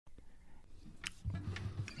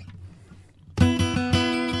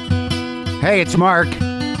Hey, it's Mark.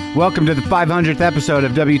 Welcome to the 500th episode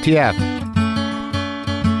of WTF.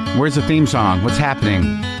 Where's the theme song? What's happening?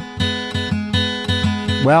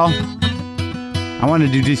 Well, I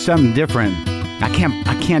wanted to do something different. I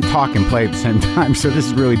can't talk and play at the same time, so this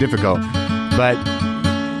is really difficult. But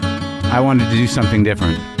I wanted to do something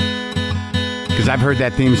different. Because I've heard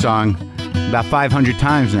that theme song about 500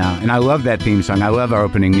 times now, and I love that theme song. I love our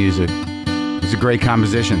opening music. It's a great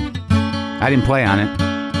composition. I didn't play on it.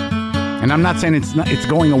 And I'm not saying it's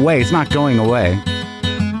going away. It's not going away.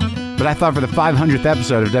 But I thought for the 500th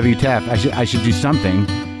episode of WTF, I should do something.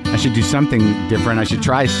 I should do something different. I should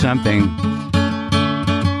try something.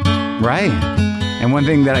 Right? And one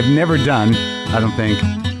thing that I've never done, I don't think.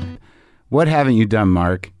 What haven't you done,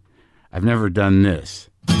 Mark? I've never done this.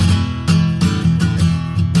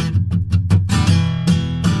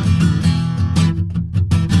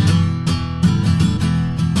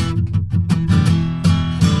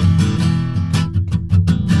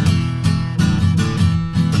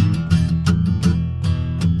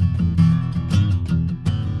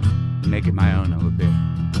 Make it my own a little bit.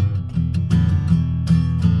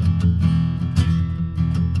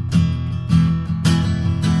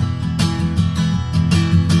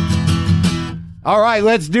 All right,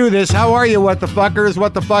 let's do this. How are you, what the fuckers,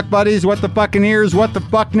 what the fuck buddies, what the fucking ears, what the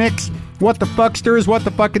fuck nicks, what the fucksters, what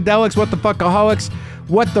the fuckadelics, what the fuckaholics,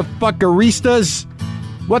 what the fuckaristas,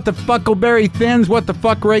 what the fuckleberry thins, what the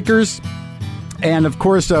fuck rakers, and of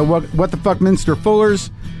course, what the fuck Minster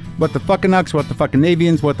Fullers, what the fuckanucks, what the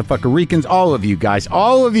fuckanavians, what the fuckaricans, all of you guys,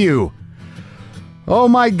 all of you. Oh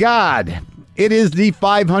my God. It is the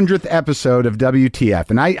 500th episode of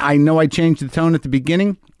WTF. And I know I changed the tone at the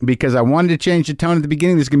beginning because I wanted to change the tone at the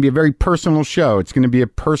beginning. This is going to be a very personal show. It's going to be a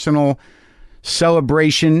personal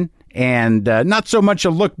celebration and not so much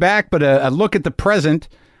a look back, but a look at the present.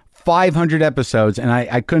 500 episodes. And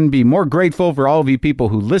I couldn't be more grateful for all of you people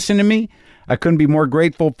who listen to me. I couldn't be more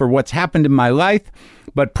grateful for what's happened in my life.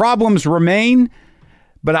 But problems remain.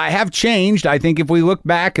 But I have changed. I think if we look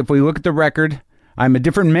back, if we look at the record, I'm a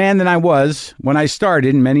different man than I was when I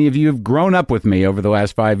started. Many of you have grown up with me over the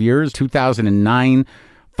last 5 years. 2009,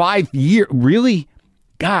 5 years. Really?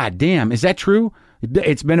 God damn. Is that true?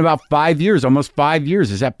 It's been about 5 years, almost 5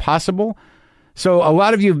 years. Is that possible? So a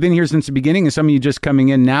lot of you have been here since the beginning, and some of you just coming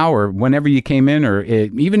in now or whenever you came in, or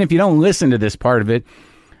even if you don't listen to this part of it,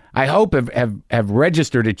 I hope have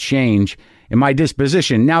registered a change in my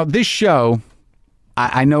disposition. Now, this show,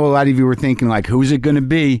 I know a lot of you were thinking, like, who's it going to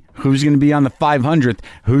be? Who's going to be on the 500th?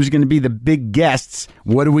 Who's going to be the big guests?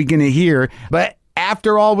 What are we going to hear? But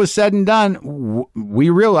after all was said and done, we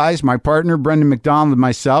realized, my partner, Brendan McDonald, and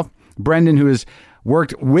myself, Brendan, who has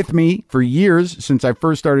worked with me for years since I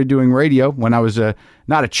first started doing radio when I was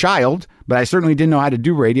not a child, but I certainly didn't know how to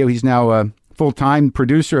do radio. He's now a full-time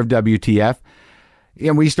producer of WTF.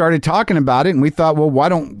 And we started talking about it, and we thought, well, why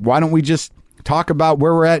don't we just talk about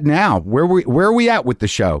where we're at now? Where are we at with the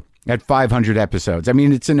show at 500 episodes? I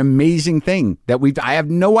mean, it's an amazing thing that I have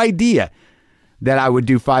no idea that I would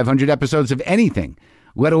do 500 episodes of anything,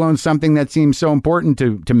 let alone something that seems so important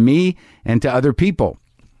to me and to other people.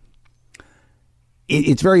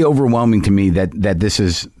 It's very overwhelming to me that this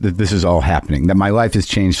is all happening, that my life has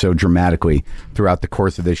changed so dramatically throughout the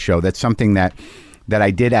course of this show. That's something that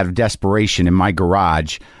I did out of desperation in my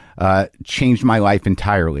garage, changed my life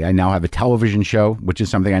entirely. I now have a television show, which is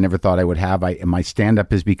something I never thought I would have. My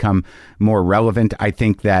stand-up has become more relevant. I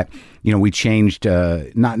think that, we changed,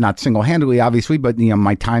 not single-handedly, obviously, but,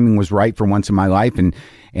 my timing was right for once in my life. And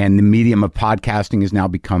the medium of podcasting has now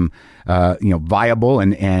become, viable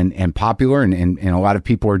and popular, and a lot of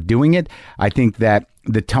people are doing it. I think that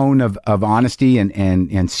the tone of honesty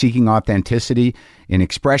and seeking authenticity in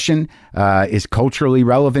expression is culturally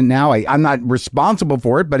relevant now. I'm not responsible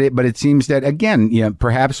for it, but it seems that, again,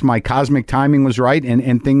 perhaps my cosmic timing was right,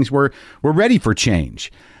 and things were ready for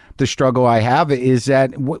change. The struggle I have is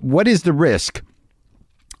that what is the risk?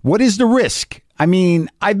 What is the risk? I mean,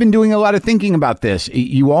 I've been doing a lot of thinking about this.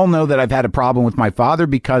 You all know that I've had a problem with my father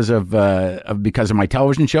because of my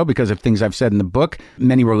television show, because of things I've said in the book.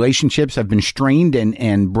 Many relationships have been strained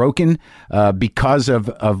and broken because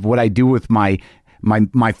of what I do with my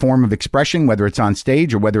form of expression, whether it's on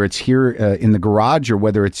stage or whether it's here in the garage or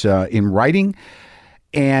whether it's in writing.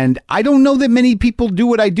 And I don't know that many people do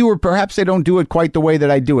what I do, or perhaps they don't do it quite the way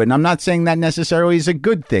that I do it. And I'm not saying that necessarily is a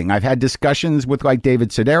good thing. I've had discussions with like David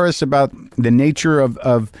Sedaris about the nature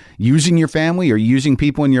of using your family or using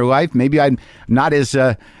people in your life. Maybe I'm not as,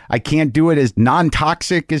 I can't do it as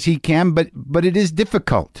non-toxic as he can, but it is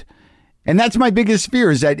difficult. And that's my biggest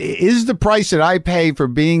fear, is that is the price that I pay for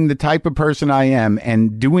being the type of person I am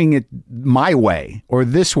and doing it my way or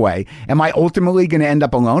this way, am I ultimately going to end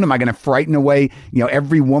up alone? Am I going to frighten away,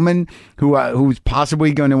 every woman who's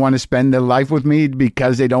possibly going to want to spend their life with me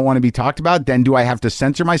because they don't want to be talked about? Then do I have to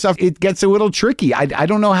censor myself? It gets a little tricky. I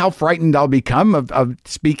don't know how frightened I'll become of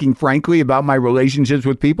speaking frankly about my relationships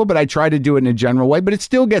with people, but I try to do it in a general way, but it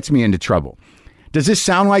still gets me into trouble. Does this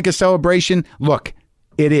sound like a celebration? Look,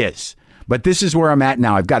 it is. But this is where I'm at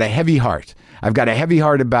now. I've got a heavy heart. I've got a heavy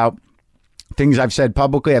heart about things I've said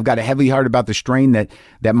publicly. I've got a heavy heart about the strain that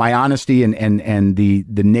my honesty and the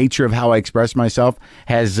nature of how I express myself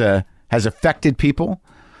has affected people.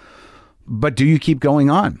 But do you keep going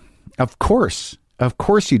on? Of course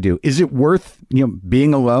you do. Is it worth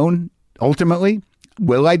being alone ultimately?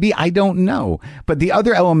 Will I be? I don't know. But the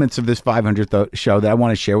other elements of this 500th show that I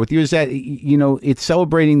want to share with you is that, it's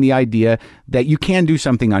celebrating the idea that you can do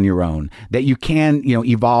something on your own, that you can,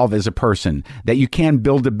 evolve as a person, that you can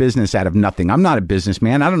build a business out of nothing. I'm not a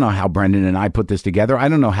businessman. I don't know how Brendan and I put this together. I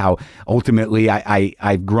don't know how ultimately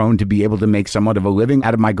I've grown to be able to make somewhat of a living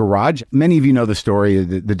out of my garage. Many of you know the story of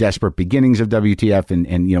the desperate beginnings of WTF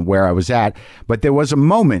and where I was at. But there was a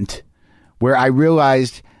moment where I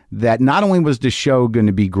realized that not only was the show going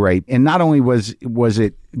to be great, and not only was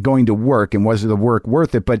it going to work, and was the work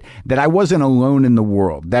worth it, but that I wasn't alone in the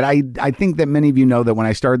world. That I think that many of you know that when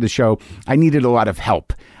I started the show, I needed a lot of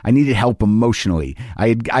help. I needed help emotionally.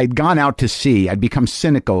 I'd gone out to sea. I'd become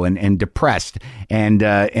cynical and depressed and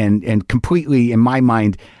completely, in my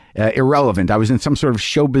mind, irrelevant. I was in some sort of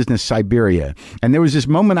show business Siberia. And there was this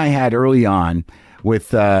moment I had early on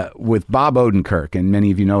with Bob Odenkirk, and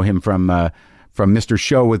many of you know him from Mr.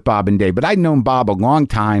 Show with Bob and Dave. But I'd known Bob a long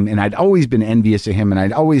time, and I'd always been envious of him, and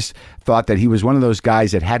I'd always thought that he was one of those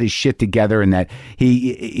guys that had his shit together, and that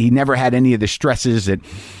he never had any of the stresses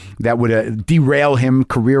that would derail him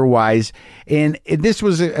career-wise. And this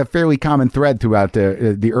was a fairly common thread throughout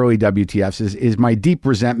the early WTFs is my deep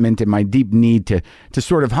resentment and my deep need to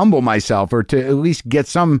sort of humble myself, or to at least get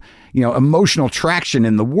some emotional traction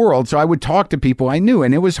in the world. So I would talk to people I knew,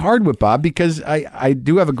 and it was hard with Bob because I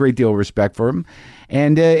do have a great deal of respect for him.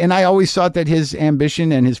 And I always thought that his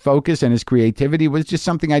ambition and his focus and his creativity was just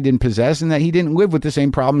something I didn't possess, and that he didn't live with the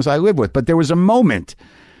same problems I live with. But there was a moment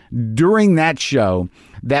during that show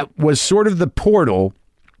that was sort of the portal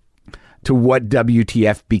to what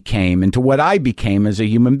WTF became and to what I became as a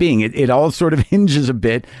human being. It all sort of hinges a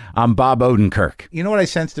bit on Bob Odenkirk. You know what I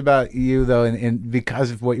sensed about you, though, and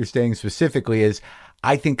because of what you're saying specifically, is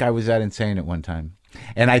I think I was that insane at one time.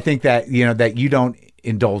 And I think that, that you don't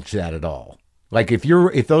indulge that at all. Like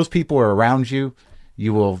if those people are around you,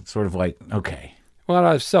 you will sort of like, okay. Well,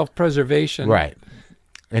 out of self-preservation. Right.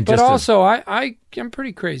 And but also, I'm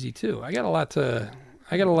pretty crazy too. I got a lot of,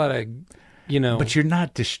 But you're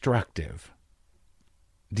not destructive.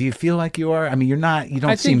 Do you feel like you are? I mean, you're not. You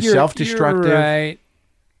don't seem self-destructive. You're right.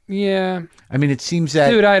 Yeah. I mean, it seems that.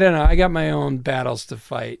 Dude, I don't know. I got my own battles to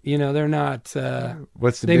fight. They're not.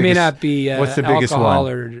 They may not be. What's the biggest alcohol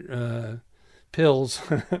one? Or pills.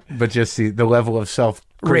 But just the level of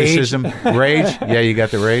self-criticism, rage. Yeah, you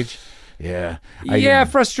got the rage. Yeah.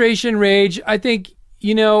 Frustration, rage. I think.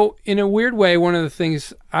 In a weird way, one of the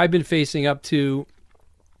things I've been facing up to,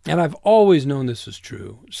 and I've always known this is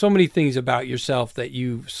true, so many things about yourself that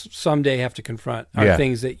you someday have to confront are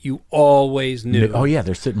things that you always knew. Oh, yeah,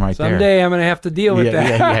 they're sitting right there. Someday I'm going to have to deal with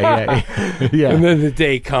that. Yeah. And then the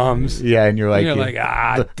day comes. Yeah, and you're like,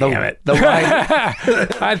 damn it. The line,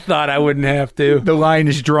 I thought I wouldn't have to. The line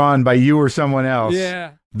is drawn by you or someone else.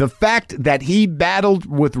 Yeah. The fact that he battled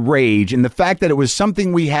with rage and the fact that it was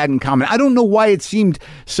something we had in common, I don't know why it seemed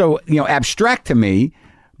so, abstract to me,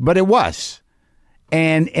 but it was.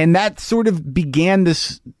 And that sort of began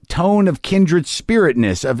this tone of kindred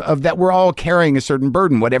spiritness of that we're all carrying a certain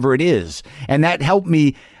burden, whatever it is. And that helped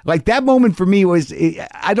me. Like that moment for me was,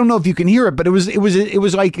 I don't know if you can hear it, but it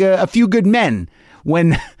was like a Few Good Men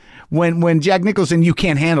when Jack Nicholson, you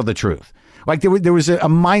can't handle the truth. Like there was a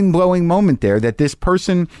mind-blowing moment there that this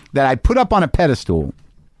person that I put up on a pedestal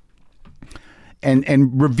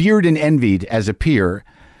and revered and envied as a peer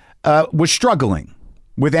was struggling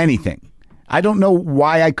with anything. I don't know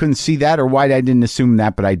why I couldn't see that or why I didn't assume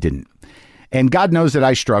that, but I didn't. And God knows that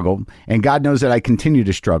I struggle, and God knows that I continue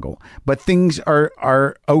to struggle. But things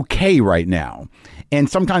are okay right now. And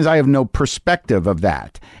sometimes I have no perspective of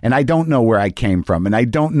that. And I don't know where I came from, and I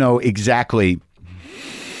don't know exactly...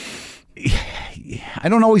 I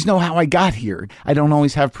don't always know how I got here. I don't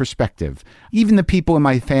always have perspective. Even the people in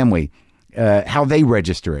my family, how they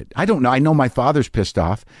register it. I don't know. I know my father's pissed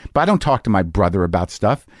off, but I don't talk to my brother about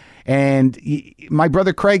stuff. And my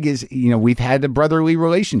brother Craig is, we've had a brotherly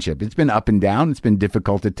relationship. It's been up and down. It's been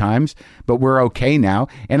difficult at times, but we're okay now.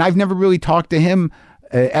 And I've never really talked to him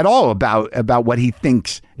at all about what he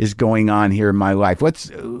thinks is going on here in my life.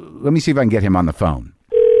 Let me see if I can get him on the phone.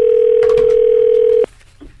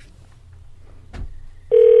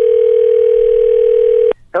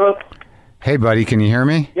 Hello. Hey, buddy, can you hear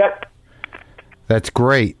me? Yep. That's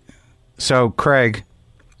great. So, Craig,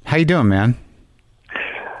 how you doing, man?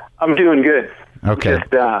 I'm doing good. Okay.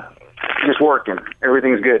 Just working.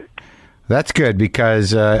 Everything's good. That's good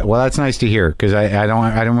because, that's nice to hear because I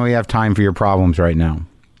don't really have time for your problems right now.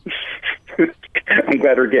 I'm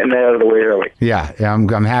glad we're getting that out of the way early. Yeah, I'm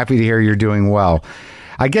happy to hear you're doing well.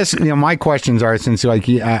 I guess, my questions are, since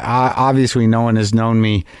obviously no one has known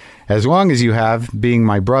me as long as you have, being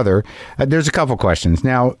my brother, there's a couple questions.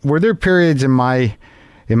 Now, were there periods in my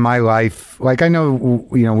life, like I know,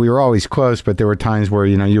 we were always close, but there were times where,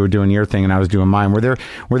 you were doing your thing and I was doing mine. Were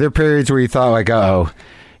there periods where you thought like,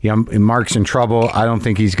 Marc's in trouble. I don't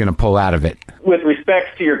think he's going to pull out of it. With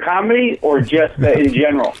respect to your comedy or just in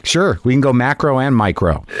general? Sure. We can go macro and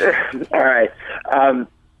micro. All right.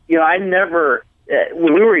 I never,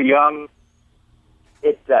 when we were young,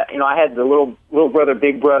 I had the little brother,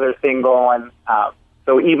 big brother thing going.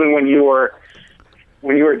 So even when you were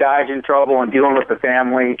dodging trouble and dealing with the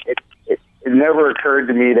family, it never occurred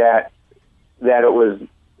to me that it was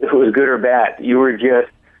good or bad. You were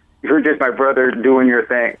just my brother doing your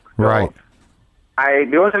thing. So right.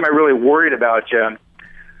 The only time I really worried about you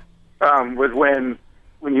was when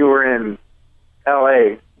you were in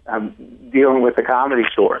L.A. Dealing with the Comedy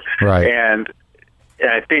Store. Right. And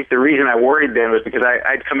I think the reason I worried then was because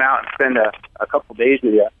I'd come out and spend a couple days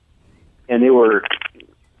with you, and they were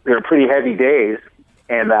pretty heavy days,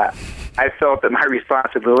 and I felt that my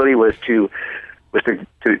responsibility was to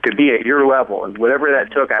be at your level, and whatever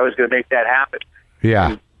that took, I was going to make that happen.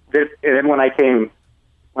 Yeah. And then when I came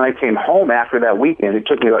home after that weekend, it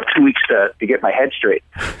took me about 2 weeks to get my head straight,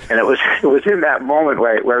 and it was in that moment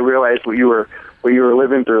where I realized what you were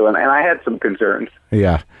living through, and I had some concerns.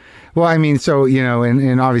 Yeah. Well, I mean, so,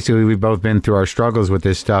 and obviously we've both been through our struggles with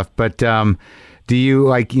this stuff, but do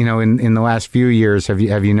you, in the last few years, have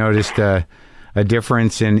you noticed a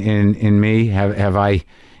difference in me? Have I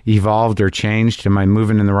evolved or changed? Am I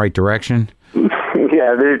moving in the right direction?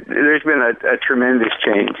 Yeah, there's been a tremendous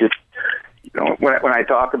change. When I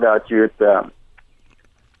talk about you,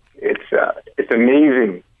 it's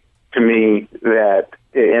amazing to me that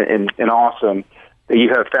and awesome that you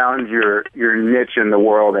have found your niche in the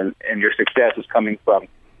world, and your success is coming from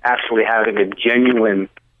actually having a genuine,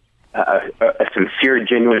 a sincere,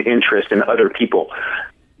 genuine interest in other people,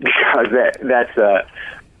 because that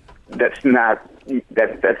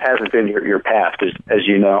hasn't been your past, as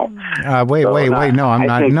you know. Wait, no, I'm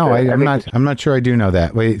not. No, I'm not sure I do know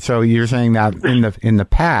that. Wait, so you're saying that in the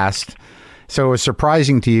past, so it was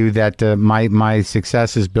surprising to you that my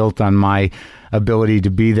success is built on my ability to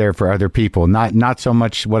be there for other people, not so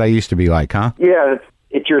much what I used to be like, huh? Yeah,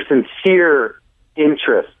 it's your sincere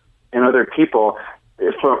interest in other people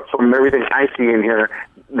from everything I see in here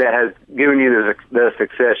that has given you the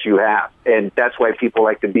success you have, and that's why people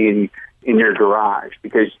like to be in your garage,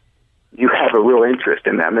 because you have a real interest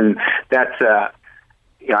in them, and that's I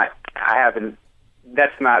haven't.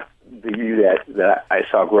 That's not the you that I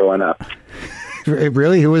saw growing up.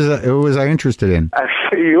 Really, who was I interested in?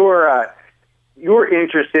 You're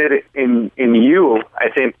interested in you. I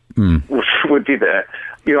think would be the.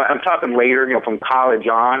 I'm talking later. From college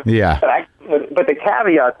on. Yeah. But the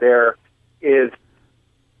caveat there is,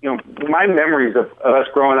 my memories of us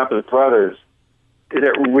growing up as brothers is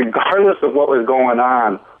that regardless of what was going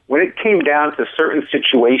on, when it came down to certain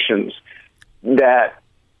situations that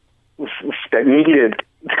needed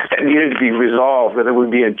to be resolved, whether we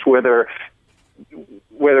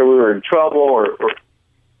were in trouble or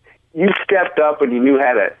you stepped up and you knew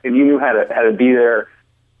how to be there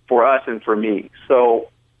for us and for me. So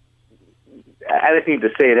I just need to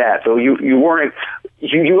say that. So you weren't,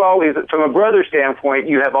 you always, from a brother standpoint,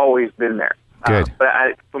 you have always been there. Good. But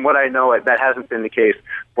from what I know, that hasn't been the case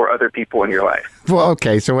for other people in your life. Well,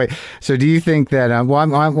 okay. So wait. So do you think that? I'm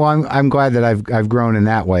glad that I've grown in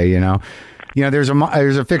that way. There's a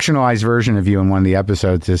fictionalized version of you in one of the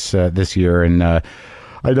episodes this year, and I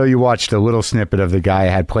know you watched a little snippet of the guy I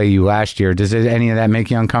had play you last year. Does any of that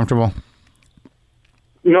make you uncomfortable?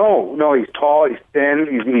 No, he's tall, he's thin,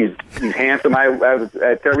 he's handsome.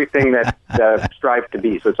 It's everything that strives to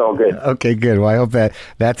be, so it's all good. Okay, good. Well, I hope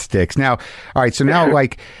that sticks. Now, all right, so now,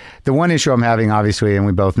 like, the one issue I'm having, obviously, and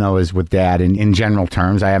we both know, is with Dad. In general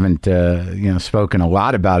terms, I haven't, spoken a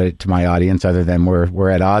lot about it to my audience, other than we're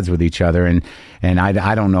at odds with each other, and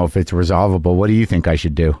I don't know if it's resolvable. What do you think I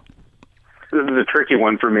should do? This is a tricky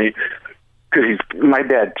one for me, because he's my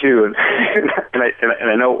dad too, and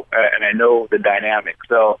I know the dynamic.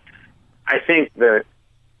 So I think the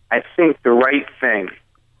right thing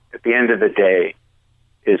at the end of the day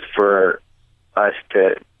is for us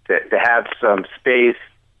to have some space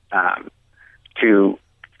to,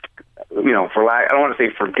 for lack, I don't want to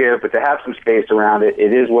say forgive, but to have some space around it.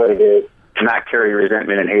 It is what it is. To not carry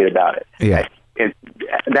resentment and hate about it. Yeah. And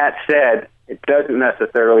that said, it doesn't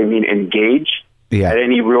necessarily mean engage at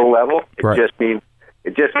any real level. It just means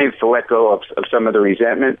to let go of some of the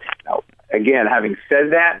resentment. Now, again, having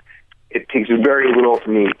said that, it takes very little for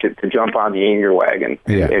me to jump on the anger wagon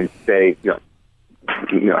and say, hell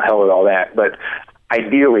with all that. But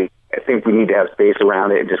ideally, I think we need to have space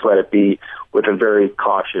around it and just let it be with a very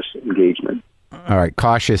cautious engagement. All right,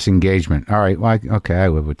 cautious engagement. All right, well, okay, I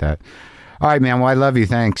live with that. All right, man, well, I love you.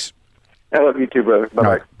 Thanks. I love you too, brother. Bye-bye.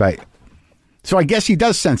 Right, bye. So I guess he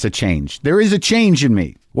does sense a change. There is a change in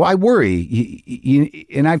me. Well, I worry,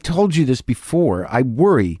 and I've told you this before, I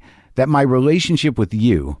worry that my relationship with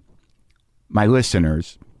you, my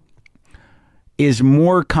listeners, is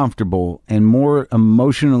more comfortable and more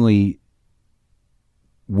emotionally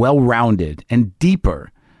well-rounded and deeper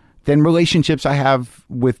than relationships I have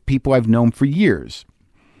with people I've known for years,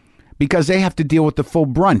 because they have to deal with the full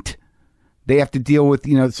brunt. They have to deal with,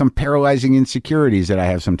 some paralyzing insecurities that I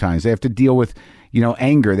have sometimes. They have to deal with,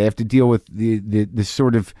 anger. They have to deal with the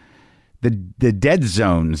sort of the dead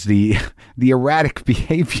zones, the erratic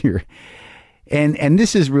behavior. And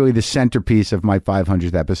this is really the centerpiece of my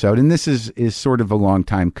 500th episode. And this is sort of a long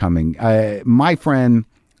time coming. My friend,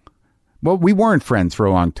 well, we weren't friends for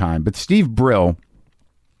a long time, but Steve Brill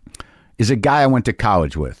is a guy I went to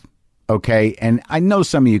college with. Okay. And I know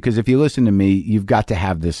some of you, because if you listen to me, you've got to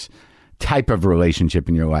have this type of relationship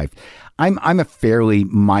in your life. I'm a fairly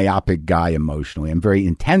myopic guy emotionally. I'm very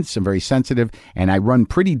intense. I'm very sensitive, and I run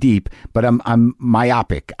pretty deep. But I'm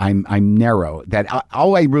myopic. I'm narrow. That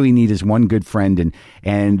all I really need is one good friend,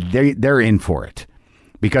 and they're in for it,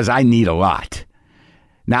 because I need a lot.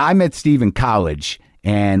 Now, I met Steve in college,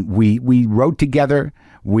 and we wrote together.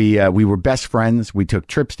 We were best friends. We took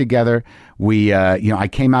trips together. I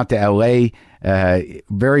came out to L.A.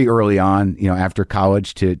 Very early on, after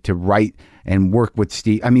college to write and work with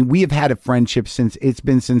Steve. I mean, we have had a friendship since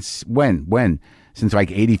when? Since like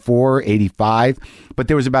 84, 85. But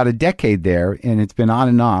there was about a decade there, and it's been on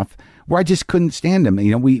and off, where I just couldn't stand him.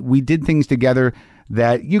 We did things together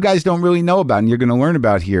that you guys don't really know about, and you're going to learn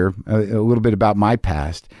about here, a little bit about my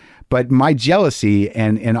past. But my jealousy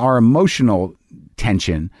and our emotional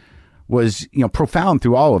tension was, profound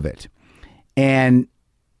through all of it. And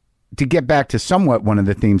to get back to somewhat one of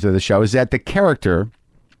the themes of the show is that the character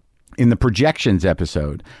in the projections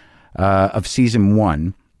episode of season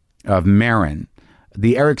 1 of Maron,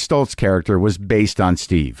 the Eric Stoltz character, was based on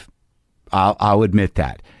Steve. I'll admit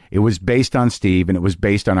that. It was based on Steve, and it was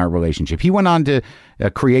based on our relationship. He went on to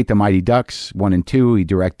create the Mighty Ducks 1 and 2. He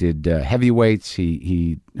directed Heavyweights.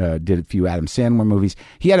 He did a few Adam Sandler movies.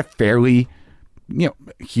 He had a fairly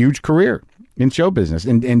huge career in show business,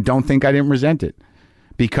 and don't think I didn't resent it,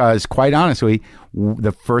 because quite honestly,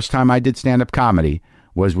 the first time I did stand-up comedy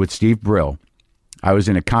was with Steve Brill. I was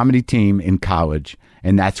in a comedy team in college,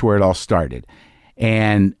 and that's where it all started.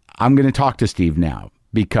 And I'm going to talk to Steve now,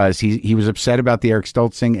 because he was upset about the Eric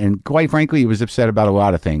Stoltz thing, and quite frankly, he was upset about a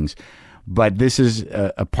lot of things. But this is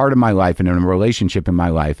a part of my life and a relationship in my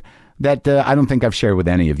life that I don't think I've shared with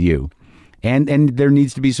any of you. And there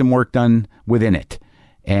needs to be some work done within it.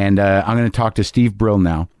 And I'm going to talk to Steve Brill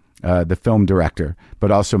now, the film director,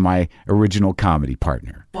 but also my original comedy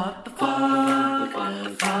partner. What the fuck?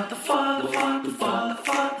 What the fuck? What the fuck?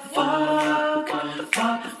 What the fuck? What the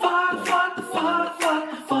fuck? What the fuck?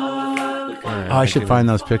 What the fuck? I should find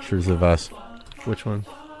those pictures of us. Which one?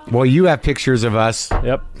 Well, you have pictures of us.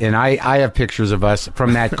 Yep. And I have pictures of us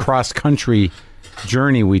from that cross-country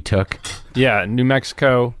journey we took. Yeah, New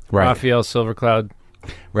Mexico, Right. Raphael Silvercloud.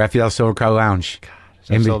 Raphael Silvercloud Lounge. Is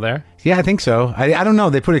that still there? Yeah, I think so. I don't know.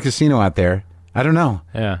 They put a casino out there. I don't know.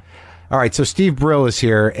 Yeah. All right, so Steve Brill is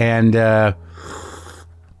here, and I'm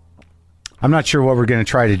not sure what we're going to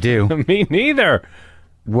try to do. Me neither.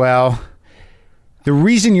 Well, the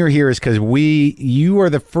reason you're here is because you are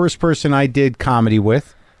the first person I did comedy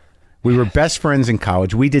with. We were best friends in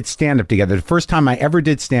college. We did stand-up together. The first time I ever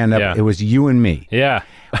did stand-up, Yeah. it was you and me. Yeah.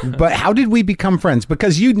 But how did we become friends?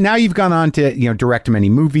 Because you've gone on to direct many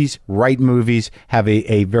movies, write movies, have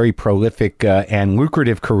a very prolific and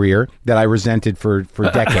lucrative career that I resented for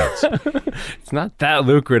decades. It's not that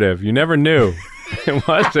lucrative. You never knew. It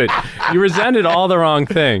wasn't. You resented all the wrong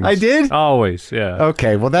things. I did? Always, yeah.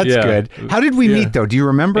 Okay, well, that's Yeah. good. How did we meet, though? Do you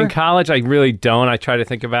remember? In college, I really don't. I try to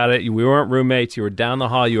think about it. We weren't roommates. You were down the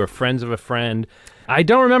hall. You were friends of a friend. I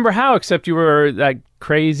don't remember how, except you were that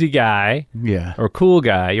crazy guy. Yeah. Or cool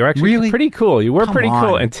guy. You were actually Really? pretty cool. You were Come pretty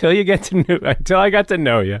cool on. until I got to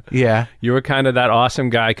know you. Yeah. You were kind of that awesome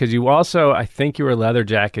guy because you also, I think you were a leather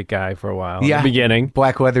jacket guy for a while. Yeah. In the beginning.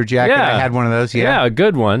 Black leather jacket. Yeah. I had one of those. Yeah, Yeah. a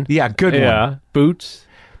good one. Yeah, good Yeah. one. Boots,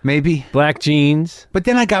 Maybe. black jeans. But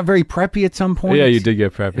then I got very preppy at some point. Yeah, you did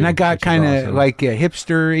get preppy. And I got which is kind of awesome. like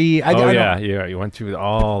hipster-y. I Oh, don't- yeah, you went through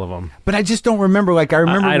all of them. But I just don't remember. Like, I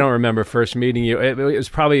remember. I don't remember first meeting you. It was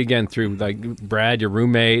probably, again, through, like, Brad, your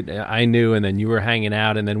roommate. I knew, and then you were hanging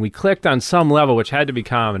out, and then we clicked on some level, which had to be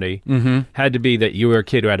comedy. Mm-hmm. Had to be that you were a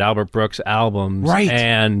kid who had Albert Brooks albums. Right.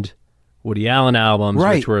 And Woody Allen albums,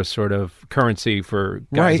 Right. which were a sort of currency for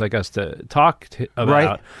guys Right. like us to talk about.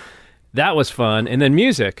 Right. That was fun. And then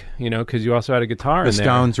music, because you also had a guitar The in there.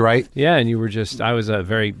 Stones, right? Yeah, and you were I was a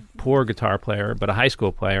very poor guitar player, but a high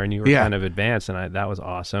school player, and you were Yeah. kind of advanced, and that was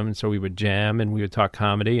awesome. And so we would jam, and we would talk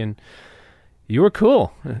comedy, and you were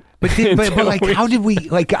cool. But like, how did we?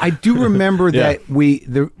 Like, I do remember Yeah. that we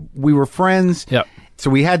were friends. Yep. So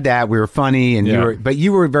we had that. We were funny, and Yeah.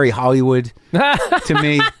 you were very Hollywood to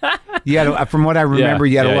me. You had, from what I remember,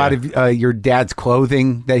 you had a lot of your dad's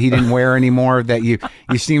clothing that he didn't wear anymore. That you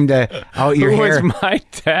seemed to your Who hair. was my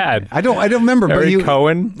dad? I don't remember. Harry but you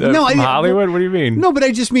Cohen from Hollywood? What do you mean? No, but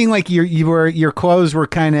I just mean like your clothes were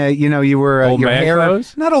kind of you were Old your man hair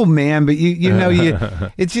clothes? not old man, but you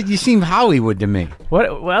it's just, you seemed Hollywood to me.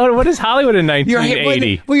 What is Hollywood in Your hair,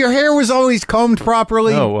 1980? well, your hair was always combed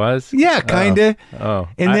properly. Oh, it was? Yeah, kind of. Oh.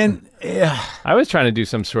 And then I was trying to do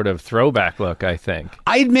some sort of throwback look, I think.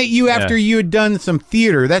 I'd met you after you had done some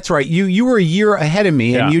theater. That's right. You were a year ahead of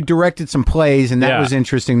me, and Yeah. you directed some plays, and that Yeah. was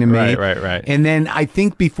interesting to me. Right. And then I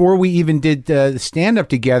think before we even did stand-up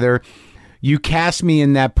together, you cast me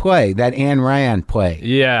in that play, that Ayn Rand play,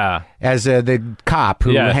 Yeah. as the cop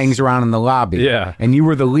who Yes. hangs around in the lobby. Yeah. And you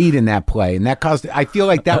were the lead in that play, and that caused. I feel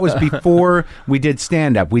like that was before we did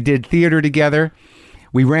stand-up. We did theater together.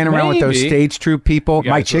 We ran around with those Maybe. stage troupe people. You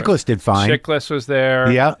Mike guys were- Chiklis did fine. Chiklis was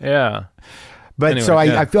there. Yeah. Yeah. But Anyway, so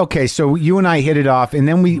yeah. I feel okay. So you and I hit it off, and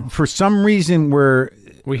then we, for some reason,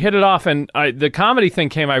 We hit it off, and the comedy thing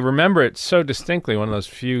came. I remember it so distinctly. One of those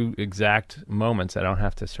few exact moments I don't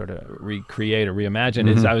have to sort of recreate or reimagine.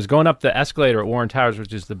 Is I was going up the escalator at Warren Towers,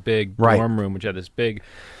 which is the big Right. dorm room, which had this big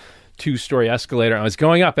 2-story escalator. I was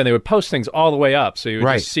going up, and they would post things all the way up, so you would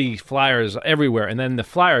Right. just see flyers everywhere. And then the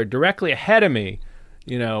flyer directly ahead of me,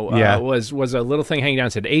 Yeah. was a little thing hanging down.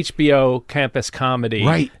 It said HBO campus comedy,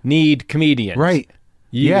 Right. need comedians, right.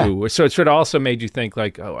 You. Yeah. So it sort of also made you think,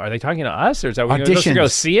 like, oh, are they talking to us, or is that we're supposed to Auditions. go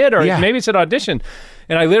see it, or Yeah. maybe it's an audition?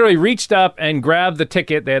 And I literally reached up and grabbed the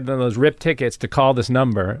ticket. They had one of those ripped tickets to call this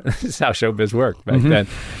number. This is how showbiz worked back then.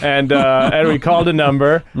 And we called a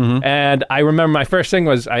number. And I remember my first thing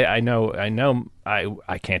was, I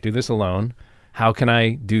can't do this alone. How can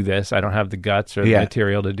I do this? I don't have the guts or the Yeah.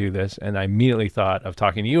 material to do this. And I immediately thought of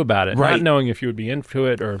talking to you about it, Right. not knowing if you would be into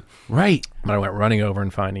it or. Right. But I went running over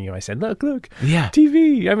and finding you. I said, look, Yeah.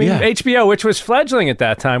 TV. I mean, Yeah. HBO, which was fledgling at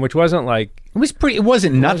that time, which wasn't like, It was pretty. It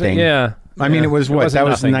wasn't nothing. yeah. I mean, Yeah. it was what? wasn't That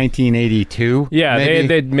was nothing. 1982. Yeah, maybe?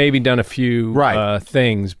 they'd maybe done a few Right.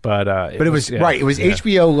 things, but But it was yeah, right. It was yeah.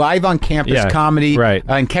 HBO live on campus Yeah, comedy. right.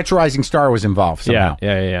 And Catch a Rising Star was involved somehow.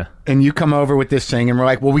 Yeah. And you come over with this thing, and we're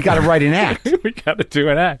like, well, we got to write an act. We got to do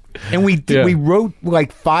an act. And we did, Yeah. we wrote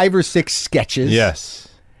like 5 or 6 sketches. Yes.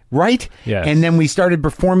 Right? Yes. And then we started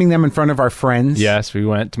performing them in front of our friends. Yes, we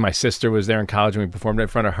went to, my sister was there in college, and we performed in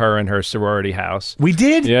front of her in her sorority house. We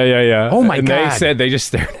did? Yeah. Oh, my and God. They just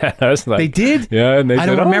stared at us like. They did? Yeah, and they I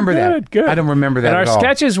said, don't remember that. Good. I don't remember that And our at all.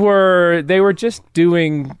 sketches were just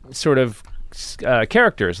doing sort of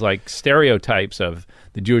characters, like stereotypes of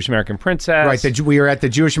the Jewish American princess. Right. We were at the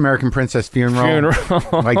Jewish American princess funeral.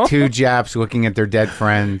 Like 2 Japs looking at their dead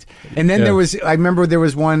friend. And then I remember there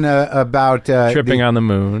was one about tripping on the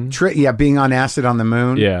moon. being on acid on the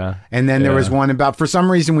moon. Yeah. And then there Yeah. was one about, for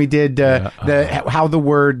some reason we did how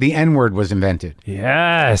the N-word was invented.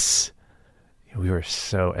 Yes. We were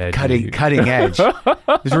so edgy. Cutting edge.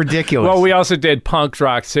 It was ridiculous. Well, we also did punk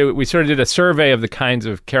rock. So we sort of did a survey of the kinds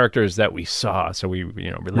of characters that we saw. So we,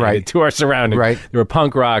 related Right. to our surroundings. Right. There were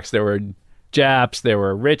punk rocks. There were Japs, there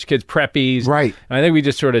were rich kids, preppies. Right. And I think we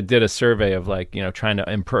just sort of did a survey of like, trying to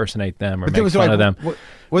impersonate them or But there make was fun like, of them.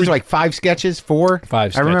 was there like 5 sketches? 4?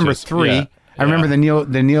 5 I remember sketches, 3. yeah. I remember the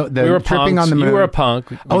We were tripping punks. on the moon. You were a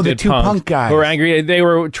punk. We The did 2 punk guys. Who were angry. They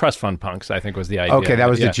were trust fund punks, I think was the idea. Okay, that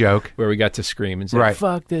was the joke. Where we got to scream and say, Right.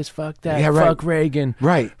 fuck this, fuck that, Yeah, right. fuck Reagan.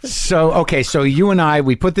 Right. So you and I,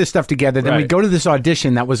 we put this stuff together. Then we Right. go to this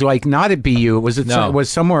audition that was like not at BU. It was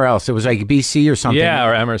somewhere else. It was like BC or something. Yeah,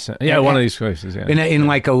 or Emerson. Yeah, one of these places. Yeah. In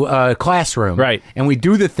like a classroom. Right. And we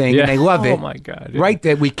do the thing, Yeah. and they love it. Oh my God. Yeah. Right.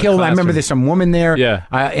 That we kill. I remember classroom. there's some woman there. Yeah.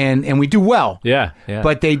 And we do well. Yeah, yeah.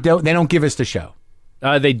 But they don't give us the show.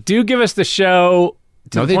 They do give us the show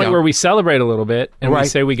to No, the they point don't. where we celebrate a little bit and we Right.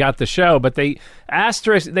 say we got the show, but they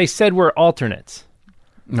said we're alternates.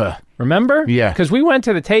 Ugh. Remember? Yeah. Because we went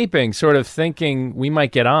to the taping sort of thinking we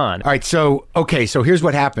might get on. All right, so here's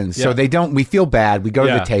what happens. Yeah. So we feel bad. We go to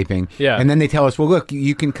Yeah. the taping, Yeah. and then they tell us, well, look,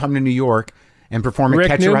 you can come to New York and perform at Rick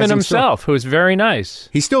Catch a Newman Rising Star. himself, who was very nice.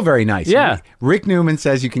 He's still very nice. Yeah. Rick Newman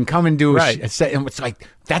says you can come and do Right. a set, and it's like,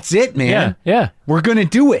 that's it, man. Yeah. We're going to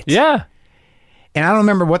do it. Yeah. And I don't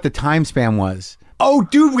remember what the time span was. Oh,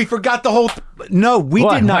 dude, we forgot the whole... No, we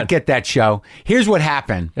What? did not What? get that show. Here's what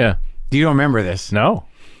happened. Yeah. Do you remember this? No.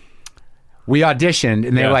 We auditioned,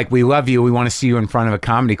 and they're Yeah. like, we love you. We want to see you in front of a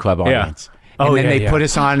comedy club audience. Oh, And then yeah, they yeah. put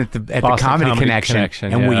us on at the Boston Comedy Comedy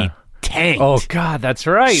Connection, and yeah. we tanked. Oh, God, that's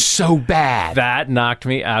right. So bad. That knocked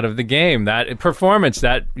me out of the game. That performance,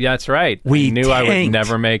 that's right. We I knew I would tanked.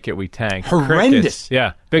 never make it. We tanked. Horrendous. Crickets.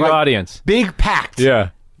 Yeah. Big Like, audience. Big packed. Yeah.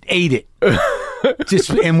 Ate it.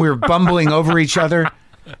 And we were bumbling over each other.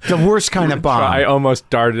 The worst kind of bomb. I almost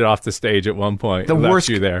darted off the stage at one point. The and left worst.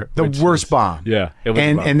 you there. The which worst is- bomb. Yeah. It was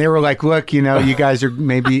a bomb. and they were like, look, you guys are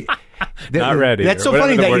maybe Not ready, That's or so whatever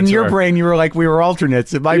funny the that in words your were. brain you were like we were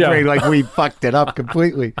alternates. In my Yeah. brain, like we fucked it up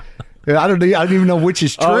completely. I don't even know which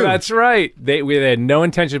is true. Oh, that's right. They had no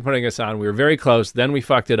intention of putting us on. We were very close. Then we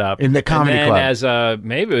fucked it up In the comedy and then club. As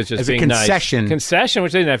maybe it was just As a being concession. nice. Concession,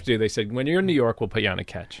 which they didn't have to do. They said, when you're in New York, we'll put you on a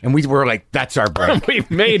catch. And we were like, that's our break. We've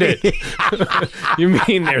made it. You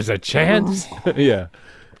mean there's a chance? Yeah.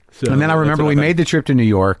 So, And then I that's remember what we thought. made the trip to New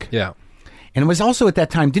York. Yeah. And it was also at that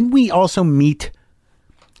time, didn't we also meet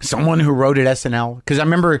someone who wrote at SNL? Because I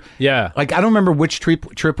remember, Yeah. like, I don't remember which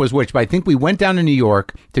trip was which, but I think we went down to New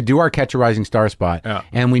York to do our Catch a Rising Star spot, Yeah.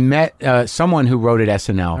 and we met someone who wrote at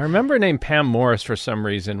SNL. I remember a name Pam Morris for some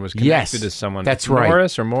reason was Yes, connected to someone. that's right.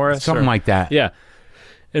 Morris? Something like that. Yeah.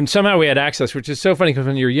 And somehow we had access, which is so funny because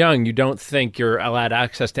when you're young, you don't think you're allowed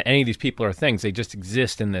access to any of these people or things. They just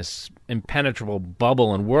exist in this impenetrable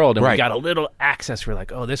bubble and world. And Right. we got a little access. We're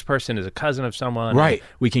like, oh, this person is a cousin of someone. Right.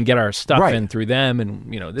 We can get our stuff Right. in through them. And,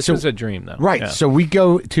 this was a dream, though. Right. Yeah. So we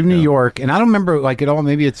go to New York, and I don't remember like at all.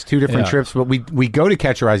 Maybe it's 2 different Yeah. trips, but we go to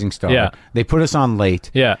Catch a Rising Star. Yeah. They put us on late.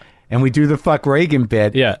 Yeah. And we do the fuck Reagan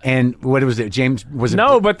bit. Yeah. And what was it? James was it?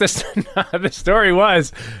 No, but the story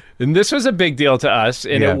was, and this was a big deal to us,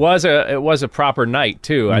 and Yeah. it was a proper night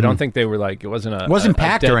too. I don't think they were like it wasn't a Wasn't a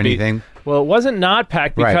packed or deadbeat- anything. Well, it wasn't not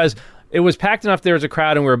packed Right. because it was packed enough. There was a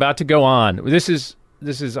crowd, and we were about to go on. This is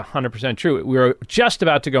 100% true. We were just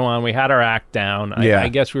about to go on. We had our act down. Yeah. I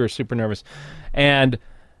guess we were super nervous, and.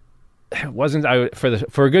 It wasn't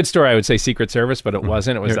for a good story I would say Secret Service, but it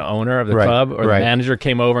wasn't. It was the owner of the Right, club or right. the manager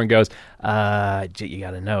came over and goes, "You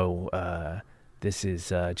got to know, this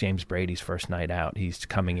is James Brady's first night out. He's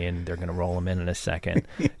coming in. They're going to roll him in a second."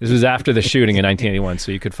 This was after the shooting in 1981,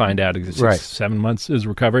 so you could find out 7 months his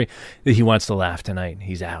recovery. He wants to laugh tonight.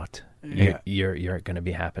 He's out. Yeah. You're going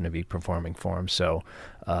to happen to be performing for him. So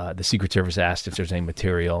the Secret Service asked if there's any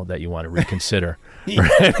material that you want to reconsider or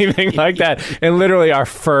anything like that. And literally our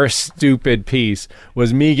first stupid piece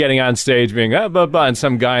was me getting on stage being blah, blah, and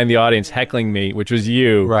some guy in the audience heckling me, which was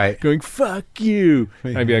you, Right. going, "Fuck you."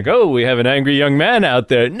 And I'd be like, "Oh, we have an angry young man out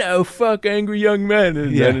there." "No, fuck angry young man."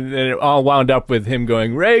 And Yeah. then it all wound up with him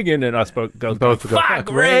going, "Reagan," and us both go,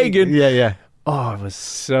 "Fuck Reagan." Yeah, yeah. Oh, it was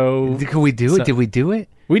so... Could we do it? Did we do it?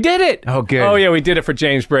 We did it. Oh, good. Oh, yeah, we did it for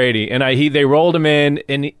James Brady, and they rolled him in,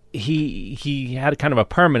 and he had kind of a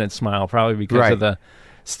permanent smile, probably because Right. of the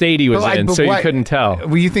state he was in, so you couldn't tell.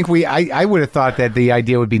 Well, you think I would have thought that the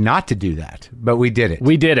idea would be not to do that, but we did it.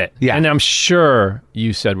 We did it, Yeah. and I'm sure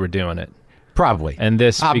you said we're doing it, Probably. and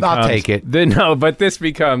this I'll becomes, take it. But this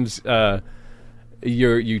becomes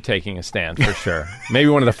you taking a stand for sure. Maybe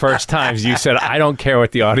one of the first times you said, "I don't care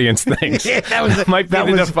what the audience thinks." Yeah, that was might be that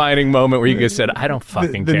the was defining moment where you just said, "I don't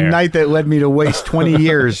fucking the care." night that led me to waste 20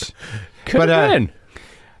 years. Could have been.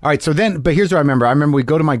 All right, so then, but here's what I remember. I remember we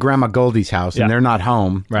go to my grandma Goldie's house, Yeah. and they're not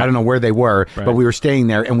home. Right. I don't know where they were, Right. but we were staying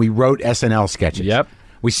there, and we wrote SNL sketches. Yep.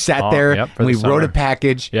 We sat there yep, and we the wrote a summer.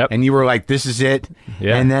 package. Yep. And you were like, "This is it."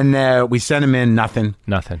 Yeah. And then we sent them in. Nothing.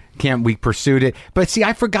 We pursued it. But see,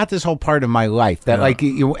 I forgot this whole part of my life that, like,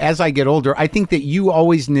 as I get older, I think that you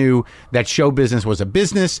always knew that show business was a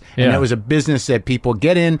business, and it was a business that people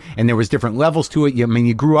get in, and there was different levels to it. I mean,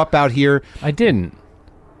 you grew up out here. I didn't.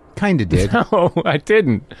 Kind of did. No, I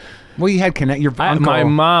didn't. Well, you had your uncle. My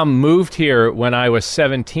mom moved here when I was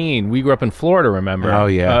 17. We grew up in Florida, remember? Oh,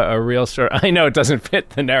 yeah. A real story. I know it doesn't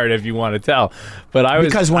fit the narrative you want to tell, but I was...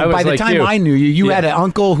 Because I was by the like time I knew you, you had an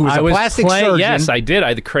uncle who was a plastic surgeon. Yes, I did. I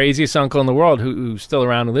had the craziest uncle in the world who's still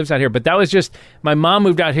around and lives out here. But that was just... My mom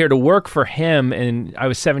moved out here to work for him, and I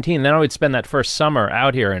was 17. And then I would spend that first summer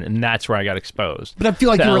out here, and that's where I got exposed. But I feel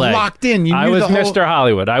like to you were LA. locked in. You I knew was the whole... Mr.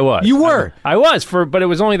 Hollywood. I was. You were? I was, but it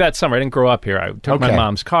was only that summer. I didn't grow up here. I took my Okay.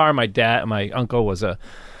 mom's car. My uncle was a...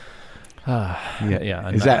 yeah.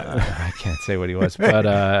 Is that? I can't say what he was, but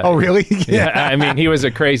Oh, really? yeah. I mean, he was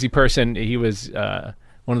a crazy person. He was one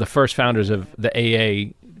of the first founders of the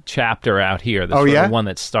AA chapter out here. The sort of one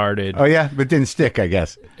that started. Oh, yeah, but didn't stick, I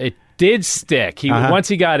guess. It did stick. Once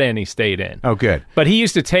he got in, he stayed in. Oh, good. But he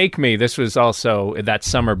used to take me. This was also that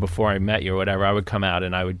summer before I met you or whatever. I would come out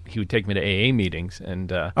and he would take me to AA meetings.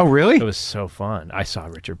 And oh, really? It was so fun. I saw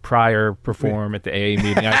Richard Pryor perform at the AA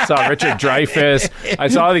meeting. I saw Richard Dreyfuss. I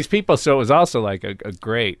saw all these people. So it was also like a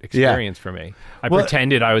great experience for me. I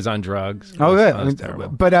pretended I was on drugs. Oh, It was good. terrible.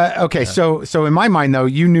 But okay, so in my mind though,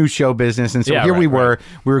 you knew show business, and so here we were.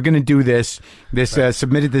 We were going to do this.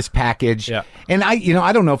 Submitted this package, and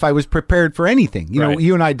I don't know if I was prepared for anything.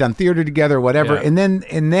 You and I had done theater together, whatever, and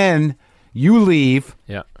then you leave.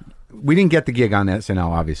 Yeah, we didn't get the gig on SNL,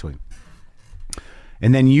 obviously,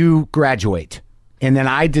 and then you graduate, and then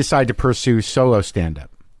I decide to pursue solo stand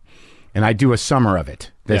up, and I do a summer of it.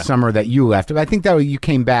 The summer that you left, I think that you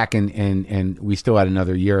came back and we still had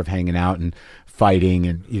another year of hanging out and fighting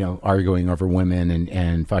and arguing over women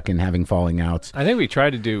and fucking having falling outs. I think we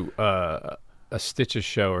tried to do a Stitches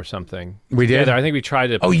show or something. We did. Together. I think we tried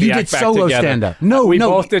to. Oh, you did solo stand up. No, we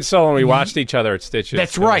both did solo, and we watched each other at Stitches.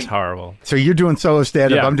 That's right. It was horrible. So you're doing solo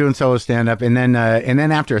stand up. I'm doing solo stand up, and then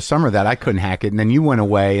after a summer that I couldn't hack it, and then you went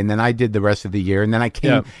away, and then I did the rest of the year, and then I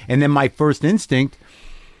came, and then my first instinct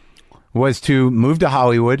was to move to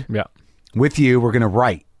Hollywood. Yeah. With you, we're going to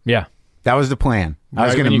write. Yeah. That was the plan. I was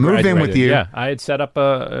Right going to when move in graduated. with you. Yeah, I had set up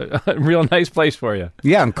a real nice place for you.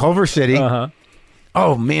 Yeah, in Culver City. Uh-huh.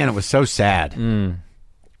 Oh, man, it was so sad.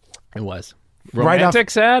 It was. Right off- Romantic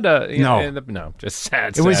sad? No. No, just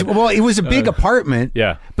sad. It was a big apartment.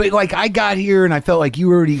 Yeah. But like I got here and I felt like you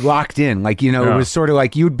were already locked in. Like, it was sort of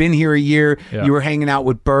like you'd been here a year. Yeah. You were hanging out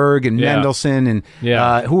with Berg and Mendelsohn and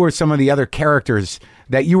who were some of the other characters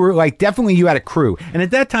that you were like, definitely you had a crew. And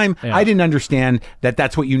at that time, I didn't understand that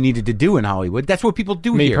that's what you needed to do in Hollywood. That's what people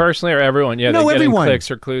do Me here. personally or everyone? Yeah, No, they get everyone. in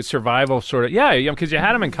clicks or clues, survival sort of. Yeah, because you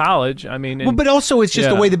had them in college. I mean, Well, but also it's just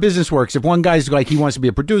the way the business works. If one guy's like, he wants to be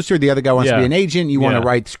a producer, the other guy wants to be an agent, you want to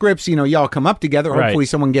write scripts, y'all come up together. Hopefully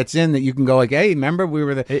someone gets in that you can go like, hey, remember we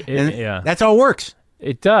were that's how it works.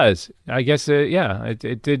 It does. I guess,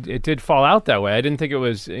 it did fall out that way. I didn't think it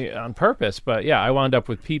was on purpose, but I wound up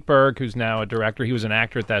with Pete Berg, who's now a director. He was an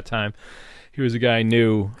actor at that time. He was a guy I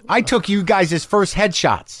knew. I took you guys' first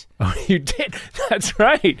headshots. Oh, you did? That's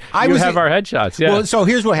right. You was have our headshots, yeah. Well, so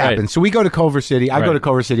here's what happens. So we go to Culver City. I go to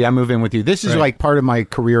Culver City. I move in with you. This is like part of my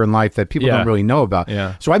career in life that people don't really know about.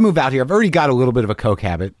 Yeah. So I move out here. I've already got a little bit of a coke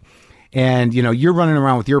habit. And, you're running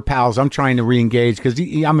around with your pals. I'm trying to re-engage because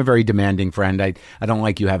I'm a very demanding friend. I don't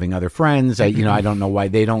like you having other friends. I don't know why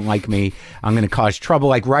they don't like me. I'm going to cause trouble.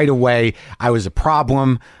 Like right away, I was a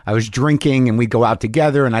problem. I was drinking and we'd go out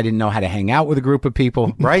together and I didn't know how to hang out with a group of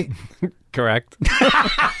people, right? Correct.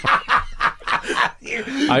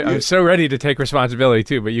 I'm so ready to take responsibility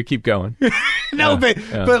too, but you keep going. No,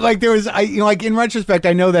 but like there was, like in retrospect,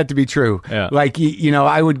 I know that to be true. Yeah. Like,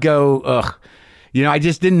 I would go, ugh. I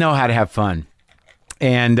just didn't know how to have fun.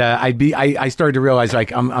 And I started to realize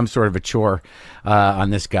like I'm sort of a chore on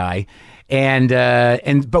this guy.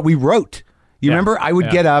 But we wrote. You remember? I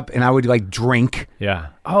would get up and I would like drink. Yeah.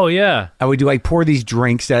 Oh yeah. I would pour these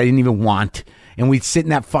drinks that I didn't even want. And we'd sit in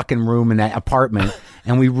that fucking room in that apartment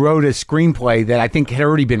and we wrote a screenplay that I think had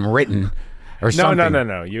already been written or something.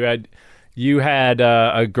 No. You had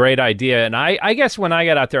a great idea. And I guess when I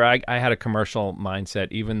got out there, I had a commercial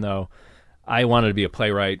mindset, even though I wanted to be a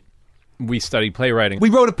playwright. We studied playwriting. We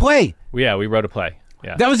wrote a play. Yeah, we wrote a play.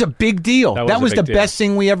 Yeah. That was a big deal. That was the best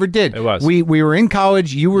thing we ever did. It was. We were in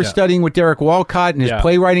college. You were studying with Derek Walcott and his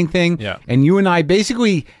playwriting thing. Yeah. And you and I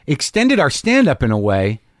basically extended our stand-up in a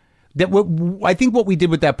way I think what we did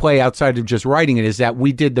with that play outside of just writing it is that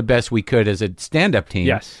we did the best we could as a stand-up team.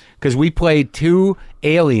 Yes. Because we played two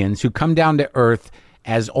aliens who come down to Earth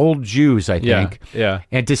as old Jews, I think. Yeah.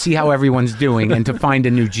 And to see how everyone's doing and to find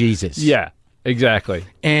a new Jesus. Yeah, exactly.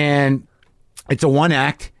 And it's a one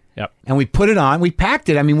act. Yep. And we put it on. We packed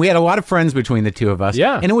it. I mean, we had a lot of friends between the two of us.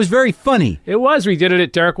 Yeah. And it was very funny. It was. We did it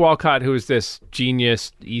at Derek Walcott, who was this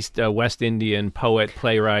genius West Indian poet,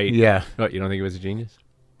 playwright. Yeah. What, you don't think he was a genius?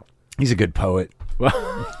 He's a good poet.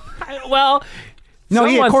 Well, No,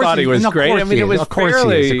 someone thought he was great. I mean, it was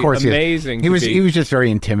fairly amazing. He was just very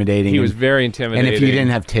intimidating. He was very intimidating. And if you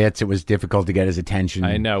didn't have tits, it was difficult to get his attention.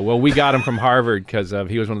 I know. Well, we got him from Harvard because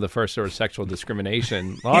he was one of the first sort of sexual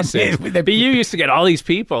discrimination lawsuits. BU used to get all these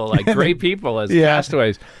people, like great people, as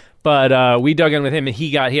castaways. But we dug in with him, and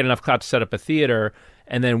he had enough clout to set up a theater.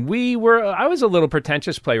 And then I was a little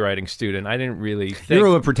pretentious playwriting student. I didn't really think. You're a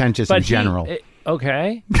little pretentious in general.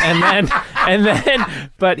 Okay. And then,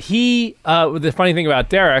 but the funny thing about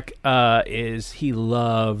Derek is he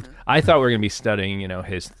loved, I thought we were going to be studying,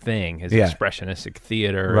 his thing, his expressionistic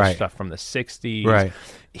theater, stuff from the 60s. Right.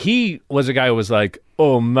 He was a guy who was like,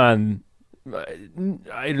 oh man,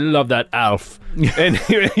 I love that Alf. And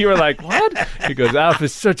you were like, what? He goes, Alf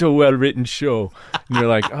is such a well-written show. And you're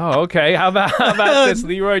like, oh, okay. How about this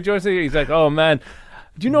Leroy Jones? He's like, oh man,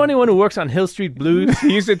 do you know anyone who works on Hill Street Blues?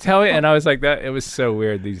 He used to tell me, and I was like, that. It was so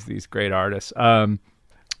weird, these great artists.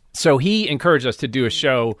 So he encouraged us to do a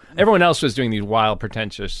show. Everyone else was doing these wild,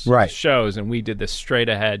 pretentious shows, and we did this straight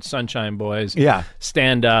ahead, Sunshine Boys,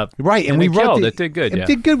 stand up. Right, and we wrote it did good. It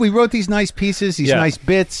did good. We wrote these nice pieces, these nice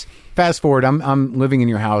bits. Fast forward, I'm living in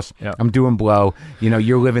your house. Yep. I'm doing blow.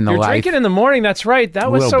 You're living the life. You're drinking in the morning. That's right.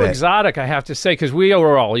 That was so exotic, I have to say, because we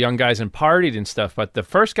were all young guys and partied and stuff. But the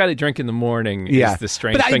first guy to drink in the morning is the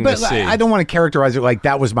strange thing to see. I don't want to characterize it like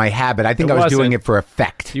that was my habit. I think I was doing it for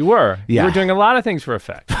effect. You were. Yeah. You were doing a lot of things for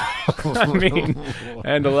effect. I mean,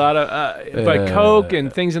 and a lot of, but Coke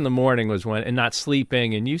and things in the morning was when, and not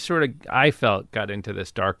sleeping, and you sort of, I felt, got into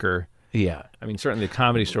this darker. Yeah, I mean, certainly the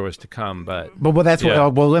Comedy Store was to come, but that's what.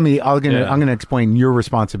 I'm gonna explain your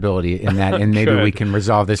responsibility in that, and maybe we can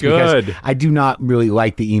resolve this because I do not really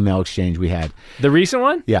like the email exchange we had. The recent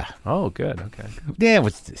one? Yeah. Oh, good. Okay. Yeah, it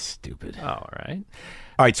was stupid. Oh, all right.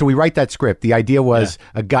 All right. So we write that script. The idea was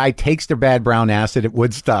a guy takes the bad brown acid at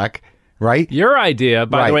Woodstock. Right? Your idea,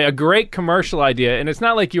 by the way, a great commercial idea, and it's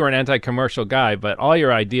not like you were an anti-commercial guy, but all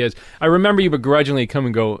your ideas, I remember you begrudgingly come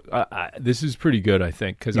and go, this is pretty good, I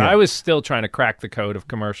think, because I was still trying to crack the code of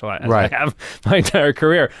commercial as I have my entire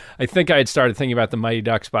career. I think I had started thinking about the Mighty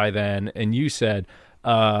Ducks by then, and you said,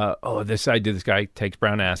 this idea, this guy takes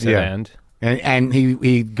brown acid And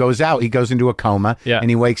he goes out, he goes into a coma, and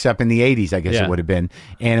he wakes up in the 80s, I guess it would have been.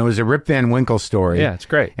 And it was a Rip Van Winkle story. Yeah, it's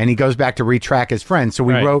great. And he goes back to retrack his friends. So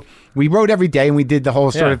we wrote every day, and we did the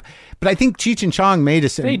whole sort of, but I think Cheech and Chong made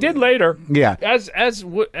us. They did later. Yeah.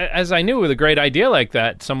 As I knew with a great idea like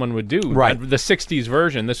that, someone would do. Right. The 60s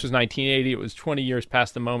version, this was 1980, it was 20 years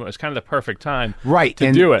past the moment. It was kind of the perfect time